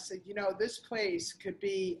tell them, I said, you know, this place could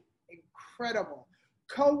be incredible.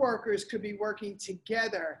 Coworkers could be working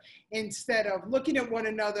together instead of looking at one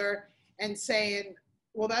another and saying,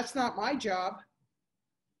 well, that's not my job.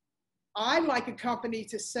 I like a company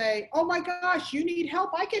to say, oh my gosh, you need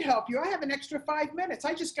help? I can help you. I have an extra 5 minutes.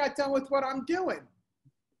 I just got done with what I'm doing.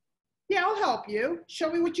 Yeah, I'll help you.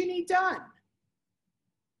 Show me what you need done.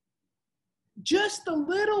 Just a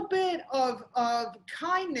little bit of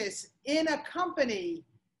kindness in a company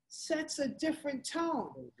sets a different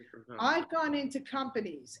tone. I've gone into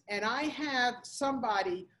companies and I have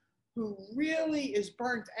somebody who really is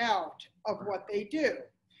burnt out of what they do.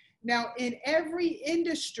 Now, in every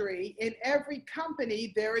industry, in every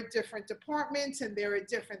company, there are different departments and there are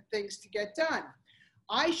different things to get done.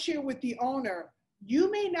 I share with the owner,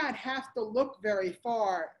 you may not have to look very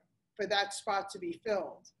far for that spot to be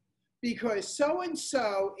filled because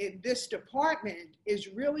so-and-so in this department is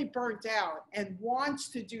really burnt out and wants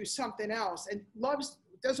to do something else and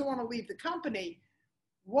doesn't want to leave the company.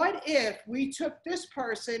 What if we took this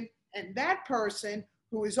person and that person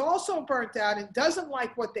who is also burnt out and doesn't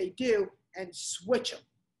like what they do and switch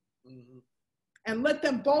them and let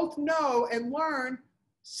them both know and learn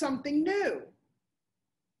something new?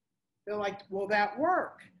 They're like, will that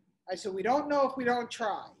work? I said, we don't know if we don't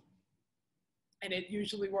try. And it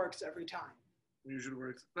usually works every time. Usually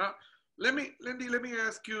works. Now, Lindy, let me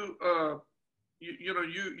ask you,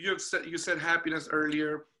 you said happiness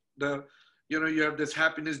earlier. You have this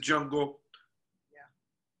happiness jungle.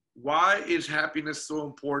 Why is happiness so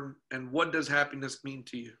important and what does happiness mean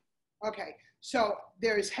to you? Okay, so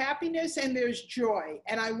there's happiness and there's joy.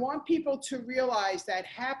 And I want people to realize that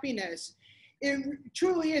happiness, it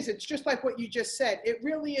truly is. It's just like what you just said. It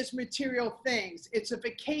really is material things. It's a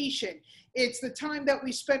vacation. It's the time that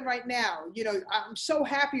we spend right now. You know, I'm so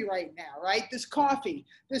happy right now, right? This coffee,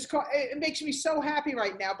 it makes me so happy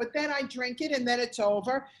right now. But then I drink it and then it's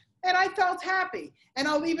over. And I felt happy. And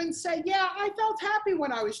I'll even say, yeah, I felt happy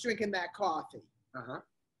when I was drinking that coffee.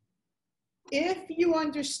 If you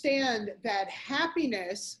understand that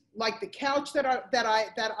happiness, like the couch that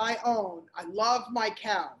I own, I love my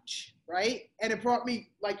couch, right? And it brought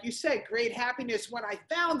me, like you said, great happiness when I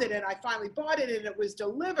found it and I finally bought it and it was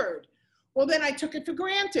delivered. Well, then I took it for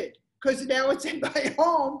granted because now it's in my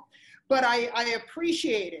home, but I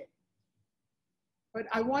appreciate it. But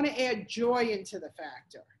I want to add joy into the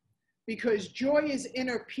factor. Because joy is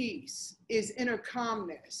inner peace, is inner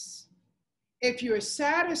calmness. If you're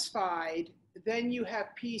satisfied, then you have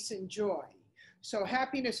peace and joy. So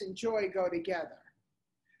happiness and joy go together.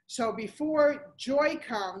 So before joy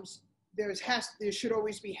comes, there should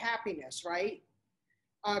always be happiness, right?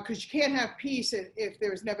 Because you can't have peace if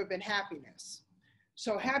there's never been happiness.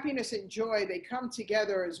 So happiness and joy, they come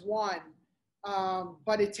together as one,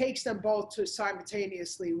 but it takes them both to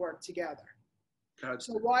simultaneously work together.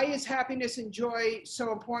 So why is happiness and joy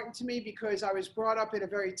so important to me? Because I was brought up in a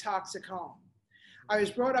very toxic home. I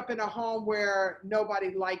was brought up in a home where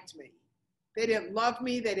nobody liked me. They didn't love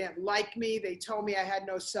me. They didn't like me. They told me I had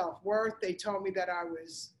no self-worth. They told me that I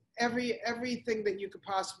was everything that you could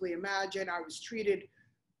possibly imagine. I was treated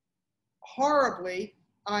horribly.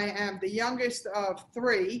 I am the youngest of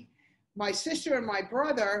 3. My sister and my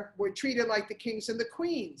brother were treated like the kings and the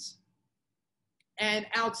queens. And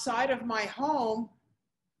outside of my home,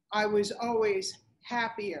 I was always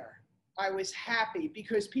happier. I was happy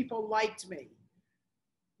because people liked me,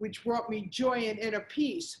 which brought me joy and inner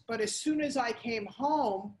peace. But as soon as I came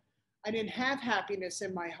home, I didn't have happiness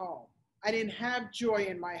in my home. I didn't have joy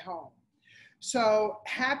in my home. So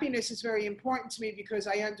happiness is very important to me because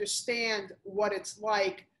I understand what it's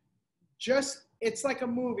like. It's like a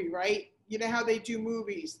movie, right? You know how they do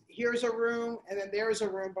movies. Here's a room and then there's a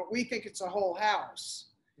room, but we think it's a whole house.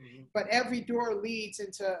 But every door leads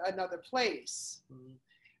into another place.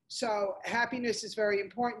 So happiness is very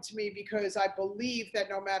important to me because I believe that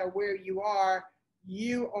no matter where you are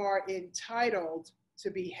entitled to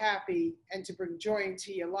be happy and to bring joy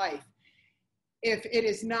into your life. if it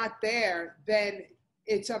is not there, then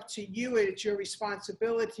it's up to you. It's your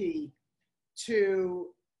responsibility to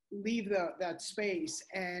leave that space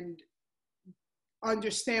and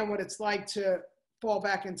understand what it's like to fall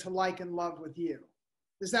back into like and love with you.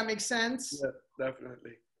 Does that make sense? Yeah,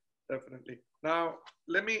 definitely. Definitely. Now,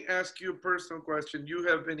 let me ask you a personal question. You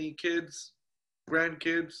have any kids,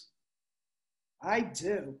 grandkids? I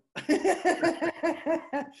do.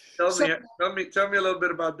 Tell me a little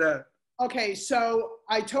bit about that. Okay, so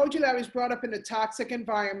I told you that I was brought up in a toxic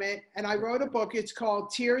environment, and I wrote a book. It's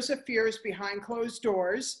called Tears of Fears Behind Closed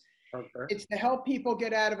Doors. Okay. It's to help people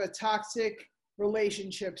get out of a toxic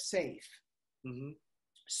relationship safe. Mm-hmm.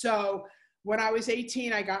 So when I was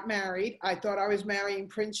 18, I got married. I thought I was marrying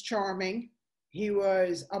Prince Charming. He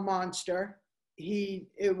was a monster.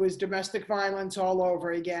 It was domestic violence all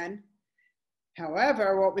over again.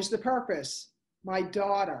 However, what was the purpose? My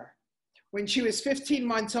daughter. When she was 15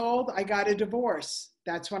 months old, I got a divorce.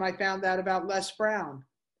 That's when I found out about Les Brown.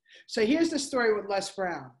 So here's the story with Les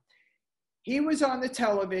Brown. He was on the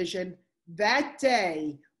television. That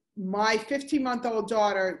day, my 15-month-old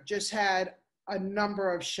daughter just had a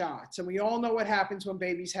number of shots. And we all know what happens when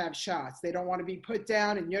babies have shots. They don't want to be put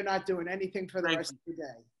down, and you're not doing anything for the rest of the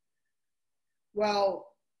day. Well,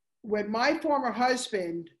 when my former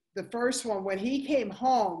husband, the first one, when he came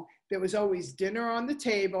home, there was always dinner on the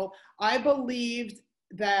table. I believed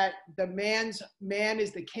that the man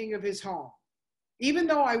is the king of his home. Even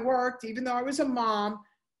though I worked, even though I was a mom,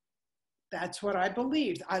 that's what I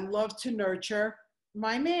believed. I love to nurture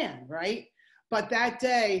my man, right? But that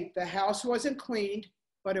day, the house wasn't cleaned,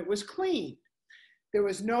 but it was clean. There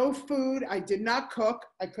was no food. I did not cook.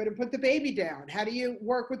 I couldn't put the baby down. How do you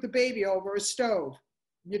work with the baby over a stove?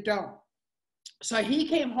 You don't. So he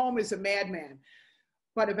came home as a madman.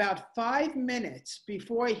 But about 5 minutes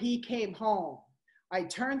before he came home, I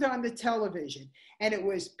turned on the television, and it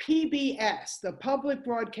was PBS, the public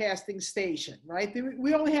broadcasting station, right?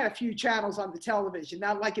 We only had a few channels on the television,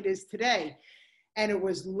 not like it is today. And it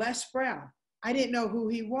was Les Brown. I didn't know who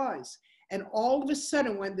he was. And all of a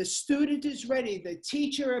sudden, when the student is ready, the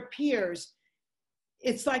teacher appears,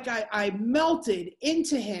 it's like I melted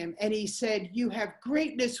into him, and he said, "You have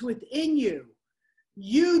greatness within you.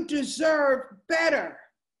 You deserve better."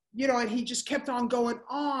 You know, and he just kept on going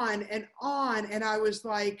on. And I was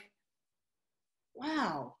like,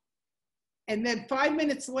 wow. And then 5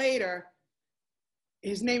 minutes later,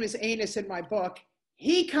 his name is Anus in my book,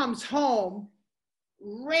 he comes home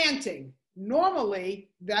ranting.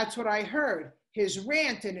 Normally, that's what I heard, his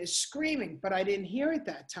rant and his screaming, but I didn't hear it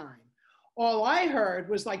that time. All I heard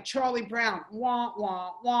was like Charlie Brown, wah,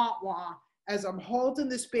 wah, wah, wah, as I'm holding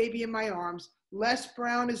this baby in my arms. Les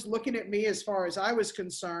Brown is looking at me as far as I was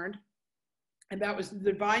concerned. And that was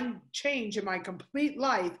the divine change in my complete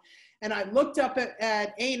life. And I looked up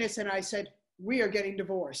at Anus and I said, "We are getting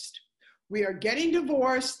divorced. We are getting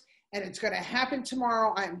divorced, and it's going to happen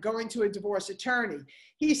tomorrow. I am going to a divorce attorney."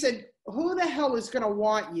 He said, "Who the hell is going to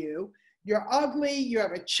want you? You're ugly, you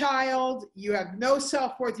have a child, you have no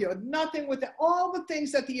self-worth, you have nothing with it." All the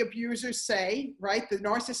things that the abusers say, right? The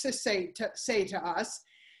narcissists say to us.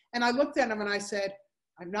 And I looked at him and I said,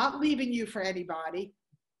 "I'm not leaving you for anybody.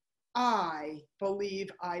 I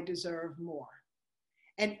believe I deserve more."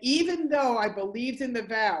 And even though I believed in the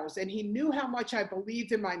vows, and he knew how much I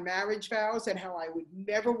believed in my marriage vows and how I would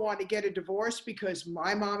never want to get a divorce because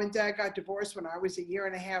my mom and dad got divorced when I was 1.5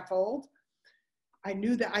 years old, I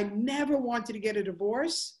knew that I never wanted to get a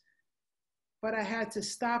divorce, but I had to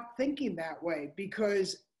stop thinking that way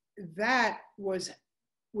because that was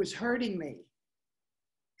hurting me.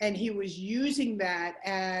 And he was using that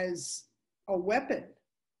as a weapon.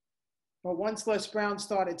 But once Les Brown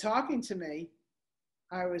started talking to me,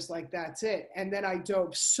 I was like, that's it. And then I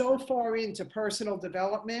dove so far into personal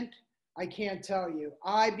development, I can't tell you.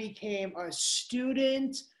 I became a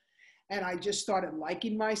student, and I just started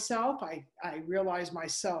liking myself. I realized my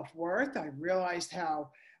self-worth. I realized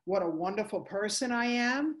what a wonderful person I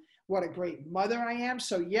am, what a great mother I am.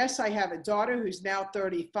 So yes, I have a daughter who's now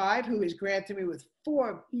 35, who has granted me with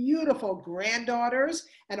 4 beautiful granddaughters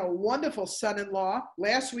and a wonderful son-in-law.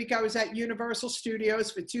 Last week, I was at Universal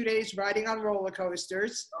Studios for 2 days riding on roller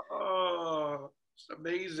coasters. Oh, it's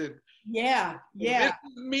amazing. Yeah, yeah.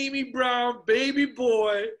 This is Mimi Brown, baby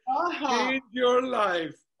boy, changed your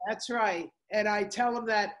life. That's right. And I tell him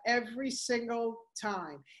that every single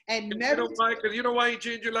time. And never. You know why? Because you know why he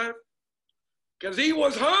changed your life? Because he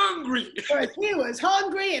was hungry. Because he was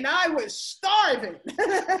hungry and I was starving.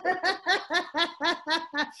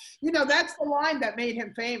 You know, that's the line that made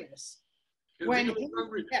him famous. When he was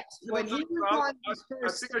hungry. Yes, when he was on his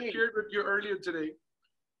first I think I shared with you earlier today.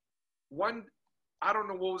 I don't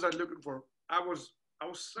know what was I looking for. I was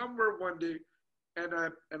somewhere one day, and I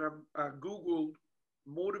Googled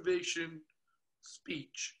motivation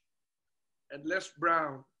speech, and Les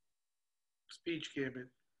Brown speech came in,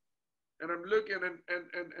 and I'm looking,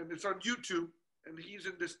 and it's on YouTube, and he's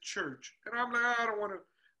in this church, and I'm like, I don't want to,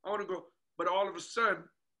 I want to go, but all of a sudden,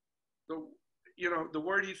 the the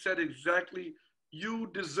word he said exactly, you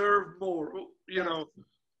deserve more,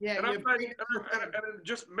 Yeah, and I'm like, and it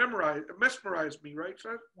just mesmerized me, right? So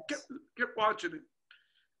I kept watching it,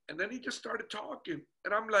 and then he just started talking,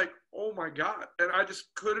 and I'm like, oh my God, and I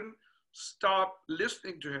just couldn't stop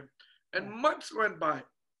listening to him, and months went by.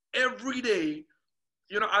 Every day,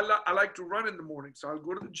 I like to run in the morning, so I'll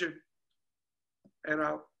go to the gym, and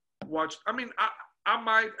I'll watch. I mean, I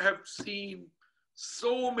might have seen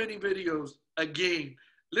so many videos again,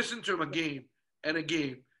 listen to him again and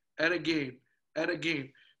again and again and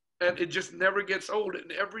again. And it just never gets old.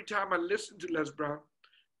 And every time I listen to Les Brown,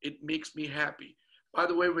 it makes me happy. By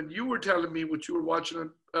the way, when you were telling me what you were watching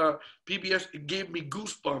on PBS, it gave me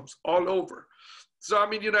goosebumps all over. So I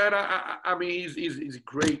mean, and I mean, he's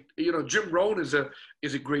great. Jim Rohn is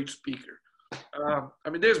a great speaker. I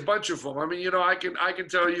mean, there's a bunch of them. I mean, I can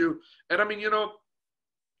tell you, and I mean,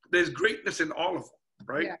 there's greatness in all of them,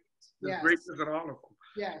 right? Yes. There's Yes. greatness in all of them.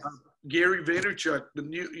 Yes. Gary Vaynerchuk, the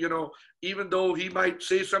new, even though he might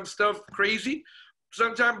say some stuff crazy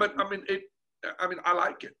sometimes, but I mean, I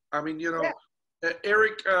like it. I mean,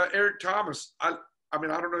 Eric Thomas. I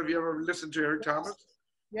mean, I don't know if you ever listened to Eric Thomas.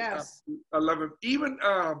 Yes. I love him. Even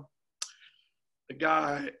the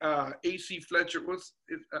guy, AC Fletcher,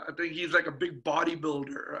 I think he's like a big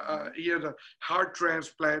bodybuilder. He has a heart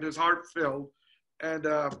transplant, his heart filled. And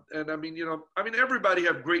I mean, everybody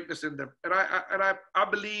have greatness in them. And I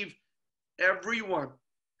believe everyone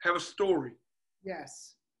have a story.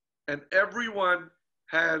 Yes. And everyone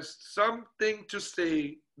has something to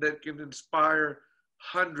say that can inspire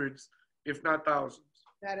hundreds, if not thousands.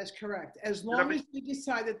 That is correct. As long as they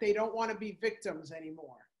decide that they don't want to be victims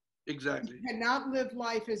anymore. Exactly. You cannot live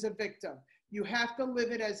life as a victim. You have to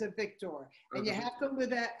live it as a victor. And you have to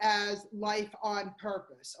live it as life on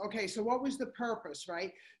purpose. Okay, so what was the purpose,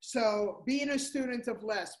 right? So being a student of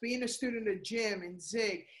Les, being a student of Jim and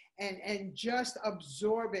Zig, and just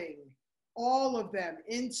absorbing all of them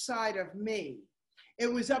inside of me,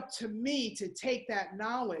 it was up to me to take that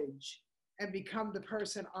knowledge and become the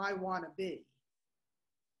person I want to be.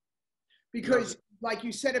 Because like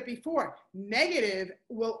you said it before, negative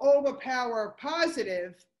will overpower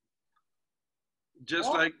positive.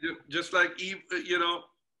 Just like evil,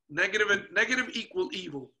 negative equal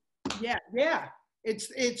evil. Yeah.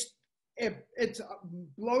 It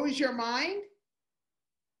blows your mind,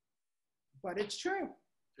 but it's true.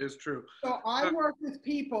 It's true. So I work with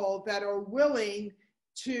people that are willing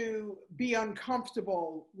to be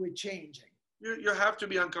uncomfortable with changing. You have to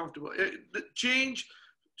be uncomfortable.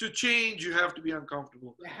 To change, you have to be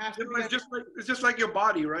uncomfortable. You have to it's just like your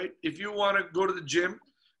body, right? If you want to go to the gym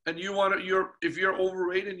and if you're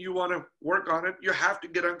overweight and you want to work on it, you have to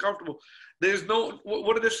get uncomfortable. There's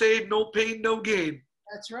what do they say? No pain, no gain.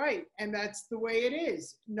 That's right. And that's the way it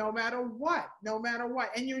is, no matter what.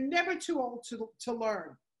 And you're never too old to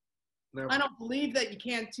learn. Never. I don't believe that you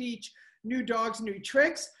can't teach new dogs new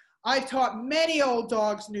tricks. I've taught many old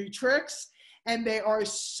dogs new tricks, and they are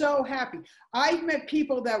so happy. I've met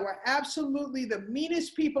people that were absolutely the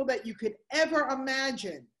meanest people that you could ever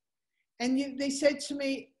imagine. And they said to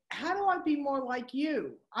me, how do I be more like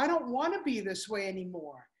you? I don't want to be this way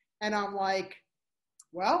anymore. And I'm like,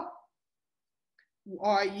 well,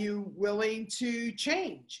 are you willing to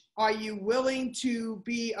change? Are you willing to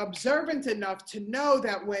be observant enough to know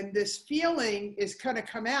that when this feeling is going to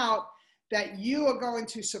come out, that you are going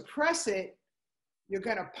to suppress it? You're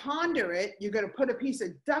going to ponder it. You're going to put a piece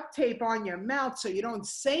of duct tape on your mouth so you don't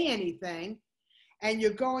say anything. And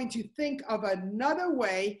you're going to think of another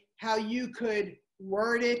way how you could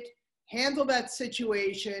word it, handle that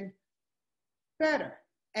situation better.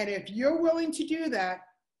 And if you're willing to do that,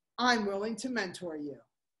 I'm willing to mentor you.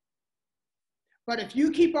 But if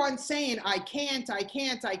you keep on saying, I can't,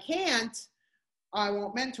 I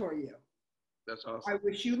won't mentor you. That's awesome. I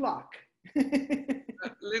wish you luck.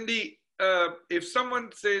 Lindy, if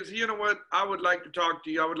someone says, you know what, I would like to talk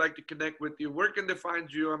to you, I would like to connect with you, where can they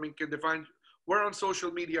find you? I mean, where on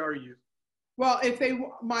social media are you? Well,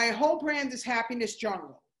 my whole brand is Happiness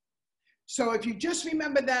Jungle. So if you just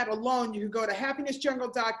remember that alone, you can go to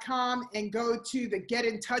happinessjungle.com and go to the Get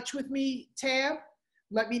in Touch with Me tab.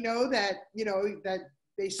 Let me know that, that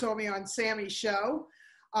they saw me on Sammy's show.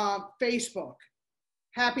 Facebook,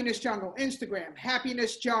 Happiness Jungle. Instagram,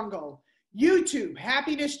 Happiness Jungle. YouTube,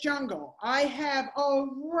 Happiness Jungle. I have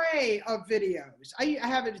an array of videos. I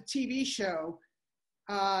have a TV show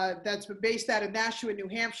that's been based out of Nashua, New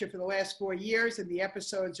Hampshire for the last 4 years, and the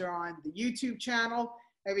episodes are on the YouTube channel.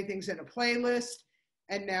 Everything's in a playlist,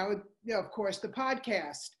 and now, of course, the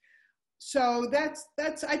podcast. So that's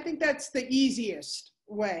I think that's the easiest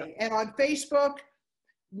way. And on Facebook,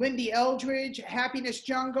 Lindy Eldridge, Happiness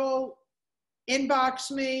Jungle,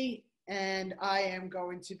 inbox me, and I am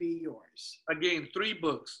going to be yours. Again, 3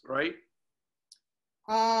 books, right?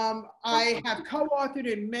 I have co-authored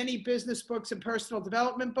in many business books and personal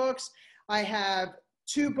development books. I have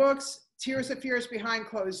 2 books, Tears of Fears Behind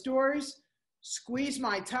Closed Doors, Squeeze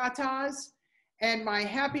My Tatas, and my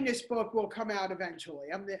happiness book will come out eventually.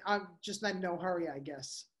 I'm just not in no hurry, I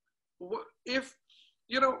guess. If,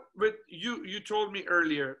 with you told me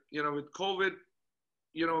earlier, with COVID,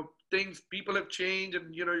 people have changed,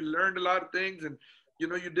 and, you learned a lot of things, and,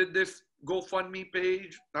 you did this GoFundMe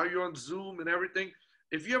page. Now you're on Zoom and everything.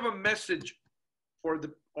 If you have a message for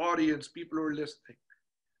the audience, people who are listening,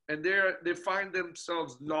 and they find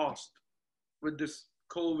themselves lost with this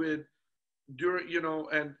COVID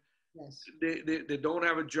and yes, they don't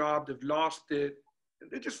have a job, they've lost it,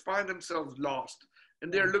 and they just find themselves lost,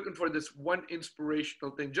 and they're looking for this one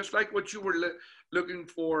inspirational thing, just like what you were looking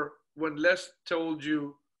for when Les told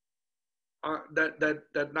you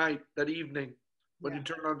that night, that evening, when you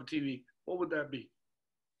turned on the TV. What would that be?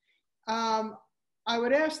 I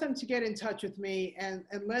would ask them to get in touch with me, and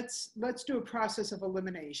let's do a process of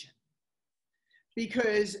elimination,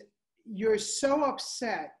 because you're so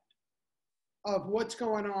upset of what's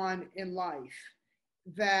going on in life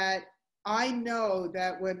that I know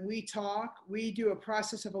that when we talk, we do a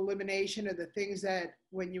process of elimination of the things that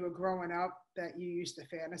when you were growing up that you used to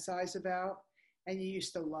fantasize about and you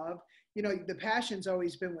used to love. The passion's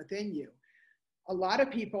always been within you. A lot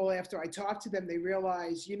of people, after I talk to them, they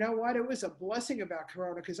realize, you know what, it was a blessing about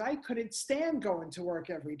Corona, because I couldn't stand going to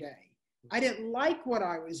work every day. I didn't like what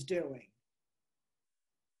I was doing.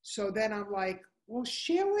 So then I'm like, well,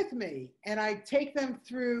 share with me. And I take them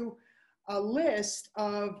through a list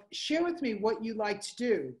of, share with me what you like to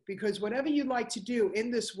do, because whatever you like to do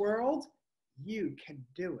in this world, you can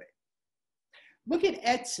do it. Look at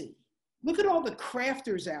Etsy. Look at all the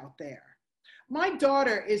crafters out there. My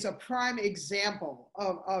daughter is a prime example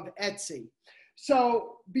of Etsy.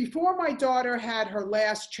 So before my daughter had her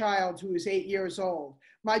last child, who was 8 years old,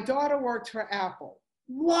 my daughter worked for Apple.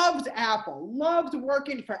 Loved Apple, loved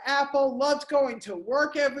working for Apple, loved going to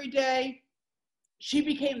work every day. She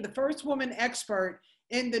became the first woman expert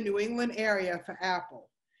in the New England area for Apple.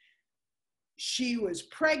 She was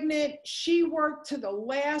pregnant. She worked to the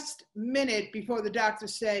last minute before the doctor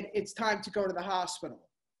said it's time to go to the hospital.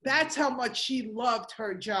 That's how much she loved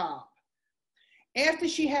her job. After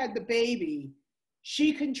she had the baby,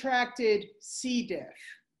 she contracted C. diff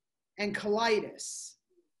and colitis.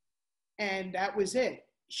 And that was it.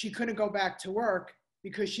 She couldn't go back to work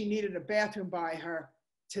because she needed a bathroom by her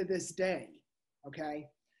to this day, okay?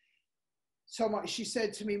 So she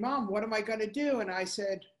said to me, Mom, what am I gonna do? And I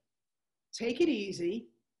said, take it easy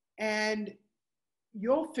and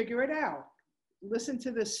you'll figure it out. Listen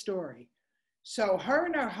to this story. So her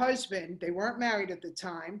and her husband, they weren't married at the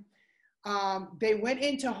time, they went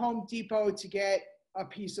into Home Depot to get a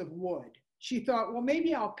piece of wood. She thought, well,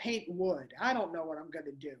 maybe I'll paint wood. I don't know what I'm going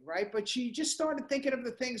to do, right? But she just started thinking of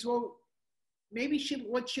the things, well, maybe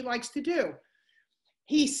what she likes to do.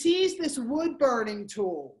 He sees this wood burning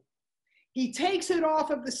tool. He takes it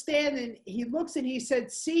off of the stand and he looks and he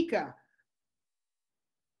said, Sika,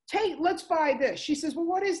 let's buy this. She says, well,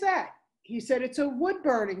 what is that? He said, it's a wood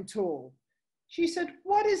burning tool. She said,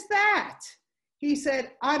 what is that? He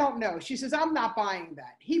said, I don't know. She says, I'm not buying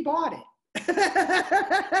that. He bought it.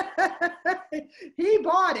 He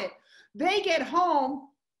bought it. They get home.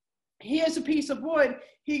 He has a piece of wood.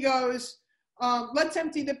 He goes, let's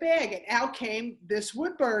empty the bag. And out came this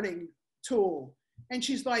wood burning tool. And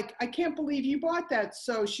she's like, I can't believe you bought that.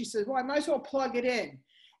 So she said, well, I might as well plug it in.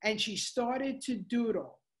 And she started to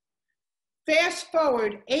doodle. Fast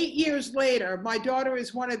forward 8 years later, my daughter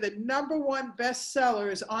is one of the #1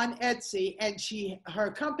 bestsellers on Etsy, and her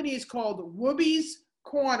company is called Whoopi's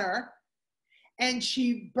Corner, and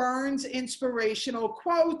she burns inspirational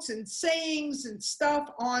quotes and sayings and stuff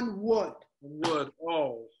on wood. Wood,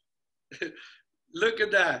 oh, look at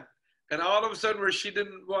that. And all of a sudden, where she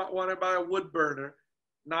didn't want to buy a wood burner,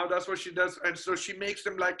 now that's what she does. And so she makes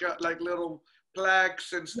them like little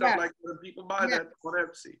plaques and stuff like that. People buy that on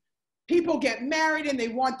Etsy. People get married and they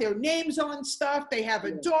want their names on stuff. They have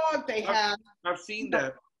a dog. I've seen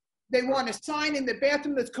that. They want a sign in the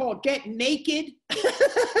bathroom that's called "Get Naked."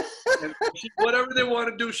 And whatever they want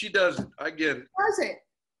to do, she does it. I get it. Does it?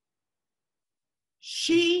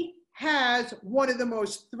 She has one of the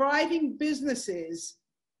most thriving businesses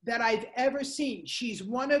that I've ever seen. She's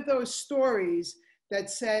one of those stories that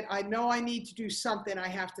said, I know I need to do something, I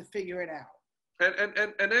have to figure it out.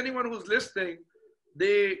 And anyone who's listening,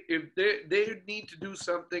 if they need to do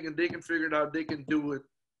something and they can figure it out, they can do it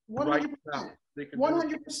 100%. right now. They can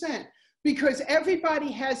 100%. Because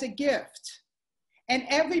everybody has a gift. And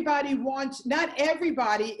everybody wants, not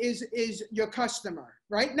everybody is your customer,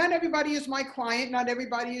 right? Not everybody is my client. Not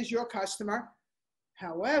everybody is your customer.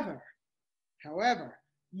 However,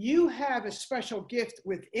 you have a special gift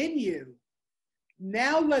within you.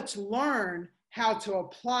 Now let's learn how to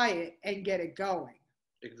apply it and get it going.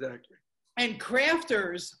 Exactly. And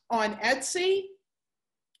crafters on Etsy,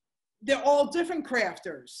 they're all different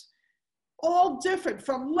crafters. All different,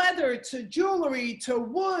 from leather to jewelry to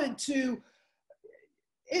wood to,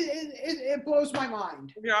 it blows my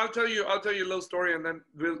mind. Yeah, I'll tell you a little story, and then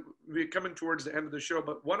we're coming towards the end of the show.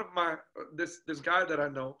 But one of my this guy that I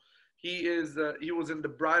know, he was in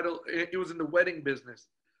the wedding business.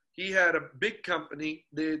 He had a big company.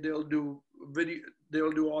 They'll do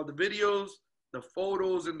all the videos, the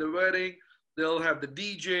photos in the wedding. They'll have the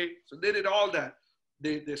DJ. So they did all that.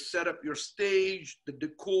 They set up your stage, the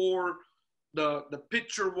decor, the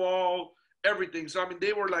picture wall, everything. So I mean,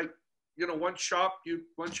 they were like, one shop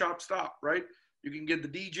stop, right? You can get the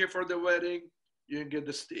DJ for the wedding. You can get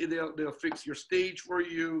they'll fix your stage for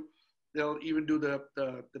you. They'll even do the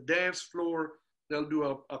dance floor. They'll do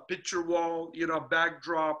a picture wall, a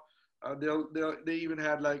backdrop. They even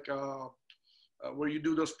had like where you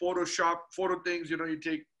do those photo things. You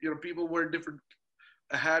take, people wear different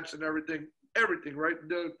hats and everything, right?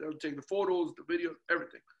 They'll take the photos, the videos,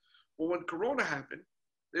 everything. Well, when Corona happened,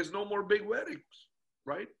 there's no more big weddings,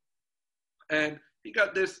 right? And he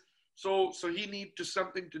got this, so he needed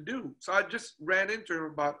something to do. So I just ran into him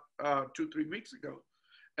about 2-3 weeks ago.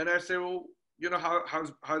 And I said, well,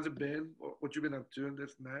 how's it been? What you been up to and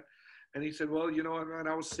this and that? And he said, well, and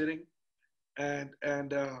I was sitting and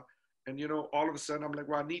all of a sudden I'm like,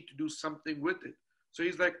 well, I need to do something with it. So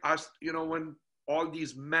he's like, when all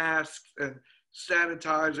these masks and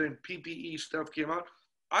sanitizer and PPE stuff came out,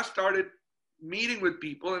 I started meeting with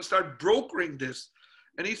people and started brokering this.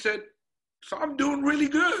 And he said, so I'm doing really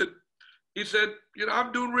good. He said,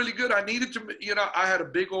 I'm doing really good. I needed to, I had a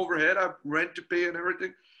big overhead. I have rent to pay and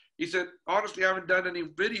everything. He said, honestly, I haven't done any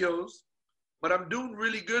videos, but I'm doing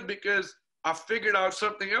really good because I figured out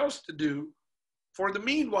something else to do for the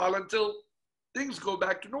meanwhile until things go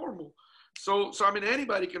back to normal. So I mean,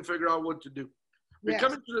 anybody can figure out what to do. We're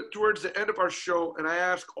coming towards the end of our show, and I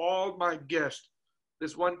ask all my guests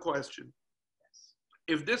this one question.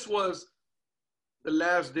 If this was the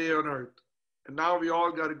last day on earth, and now we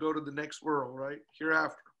all got to go to the next world, right?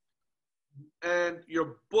 Hereafter. And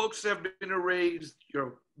your books have been erased,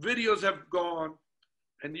 your videos have gone,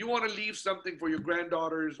 and you want to leave something for your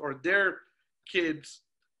granddaughters or their kids,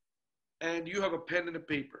 and you have a pen and a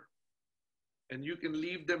paper, and you can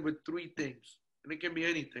leave them with 3 things. And it can be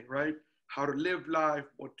anything, right? How to live life,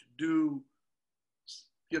 what to do,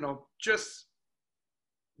 just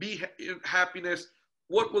be in happiness.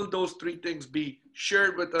 What will those 3 things be? Share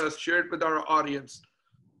it with us, share it with our audience.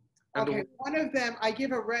 Okay, one of them, I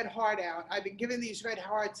give a red heart out. I've been giving these red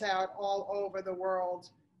hearts out all over the world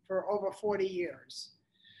for over 40 years.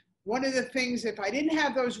 One of the things, if I didn't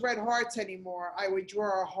have those red hearts anymore, I would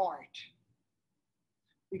draw a heart.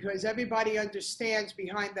 Because everybody understands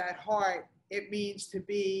behind that heart, it means to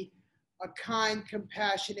be a kind,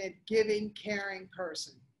 compassionate, giving, caring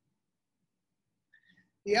person.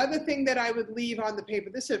 The other thing that I would leave on the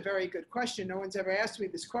paper, this is a very good question. No one's ever asked me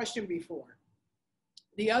this question before.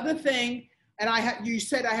 The other thing, and you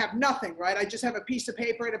said I have nothing, right? I just have a piece of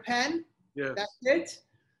paper and a pen? Yes. That's it?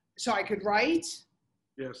 So I could write?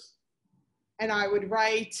 Yes. And I would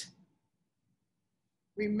write,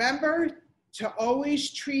 remember to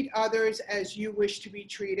always treat others as you wish to be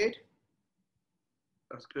treated.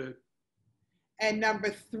 That's good. And number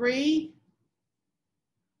 3,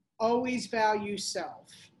 always value self.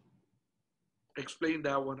 Explain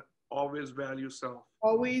that one. Always value self.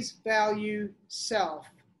 Always value self.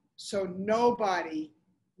 So nobody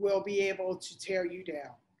will be able to tear you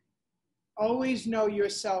down. Always know your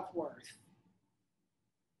self-worth.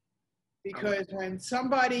 Because when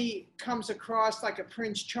somebody comes across like a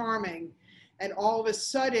Prince Charming and all of a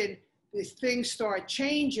sudden these things start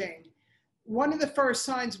changing, one of the first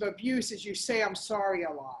signs of abuse is you say, I'm sorry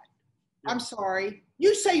a lot. Yeah. I'm sorry.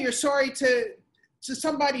 You say you're sorry to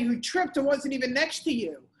somebody who tripped and wasn't even next to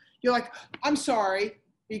you. you're like, I'm sorry,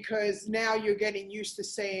 because now you're getting used to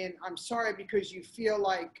saying, I'm sorry, because you feel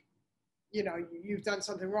like, you've done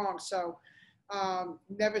something wrong. So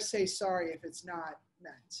never say sorry if it's not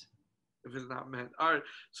meant. If it's not meant. All right.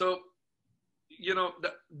 So,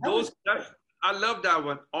 I love that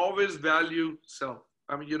one. Always value self.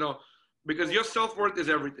 I mean, because your self-worth is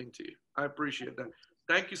everything to you. I appreciate that.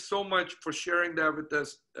 Thank you so much for sharing that with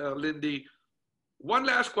us, Lindy. One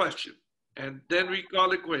last question, and then we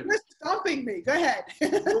call it quits. You're stomping me. Go ahead.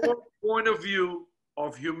 Your point of view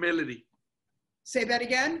of humility. Say that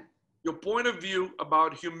again? Your point of view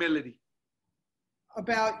about humility.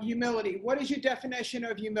 About humility. What is your definition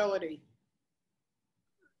of humility?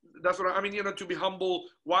 That's what I mean, to be humble.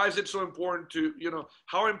 Why is it so important to,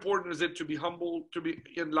 how important is it to be humble, to be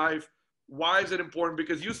in life? Why is it important?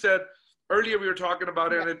 Because you said earlier, we were talking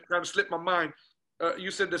about it, and it kind of slipped my mind.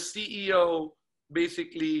 You said the CEO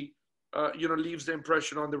basically, leaves the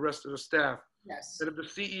impression on the rest of the staff. Yes. That if the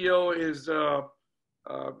CEO is,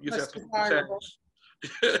 you said,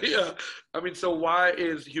 yeah. I mean, so why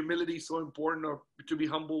is humility so important, or to be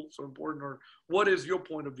humble so important, or what is your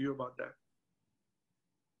point of view about that?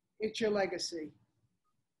 It's your legacy.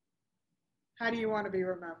 How do you want to be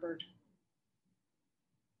remembered?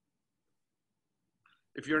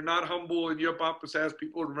 If you're not humble and your papa says,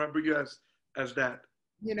 people remember you as that.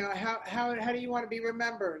 How do you want to be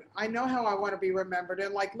remembered? I know how I want to be remembered.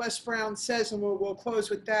 And like Les Brown says, and we'll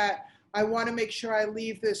close with that, I want to make sure I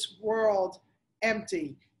leave this world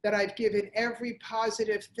empty, that I've given every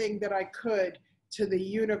positive thing that I could to the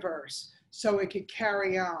universe so it could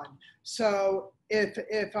carry on. So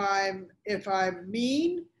if I'm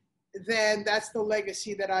mean, then that's the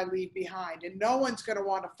legacy that I leave behind. And no one's going to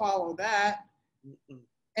want to follow that.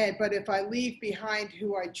 But if I leave behind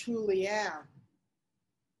who I truly am,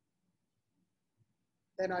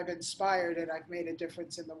 then I've inspired and I've made a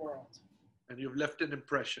difference in the world. And you've left an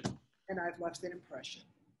impression. And I've left an impression.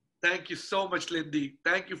 Thank you so much, Lindy.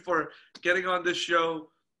 Thank you for getting on this show.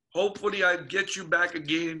 Hopefully I get you back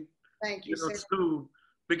again. Thank you, soon,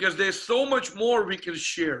 because there's so much more we can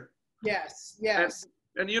share. Yes.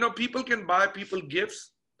 And people can buy people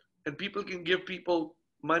gifts, and people can give people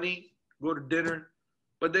money, go to dinner.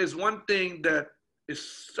 But there's one thing that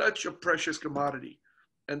is such a precious commodity,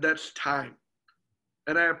 and that's time.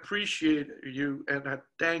 And I appreciate you, and I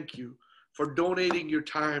thank you for donating your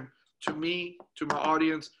time to me, to my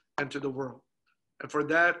audience, and to the world. And for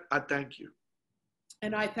that, I thank you.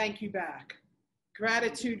 And I thank you back.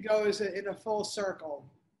 Gratitude goes in a full circle.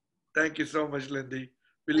 Thank you so much, Lindy.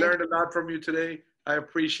 We learned a lot from you today. I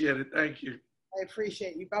appreciate it. Thank you. I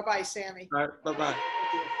appreciate you. Bye-bye, Sammy. All right, bye-bye.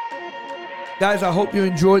 Guys, I hope you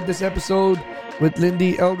enjoyed this episode with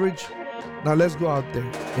Lindy Eldridge. Now let's go out there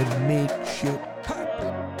and make shit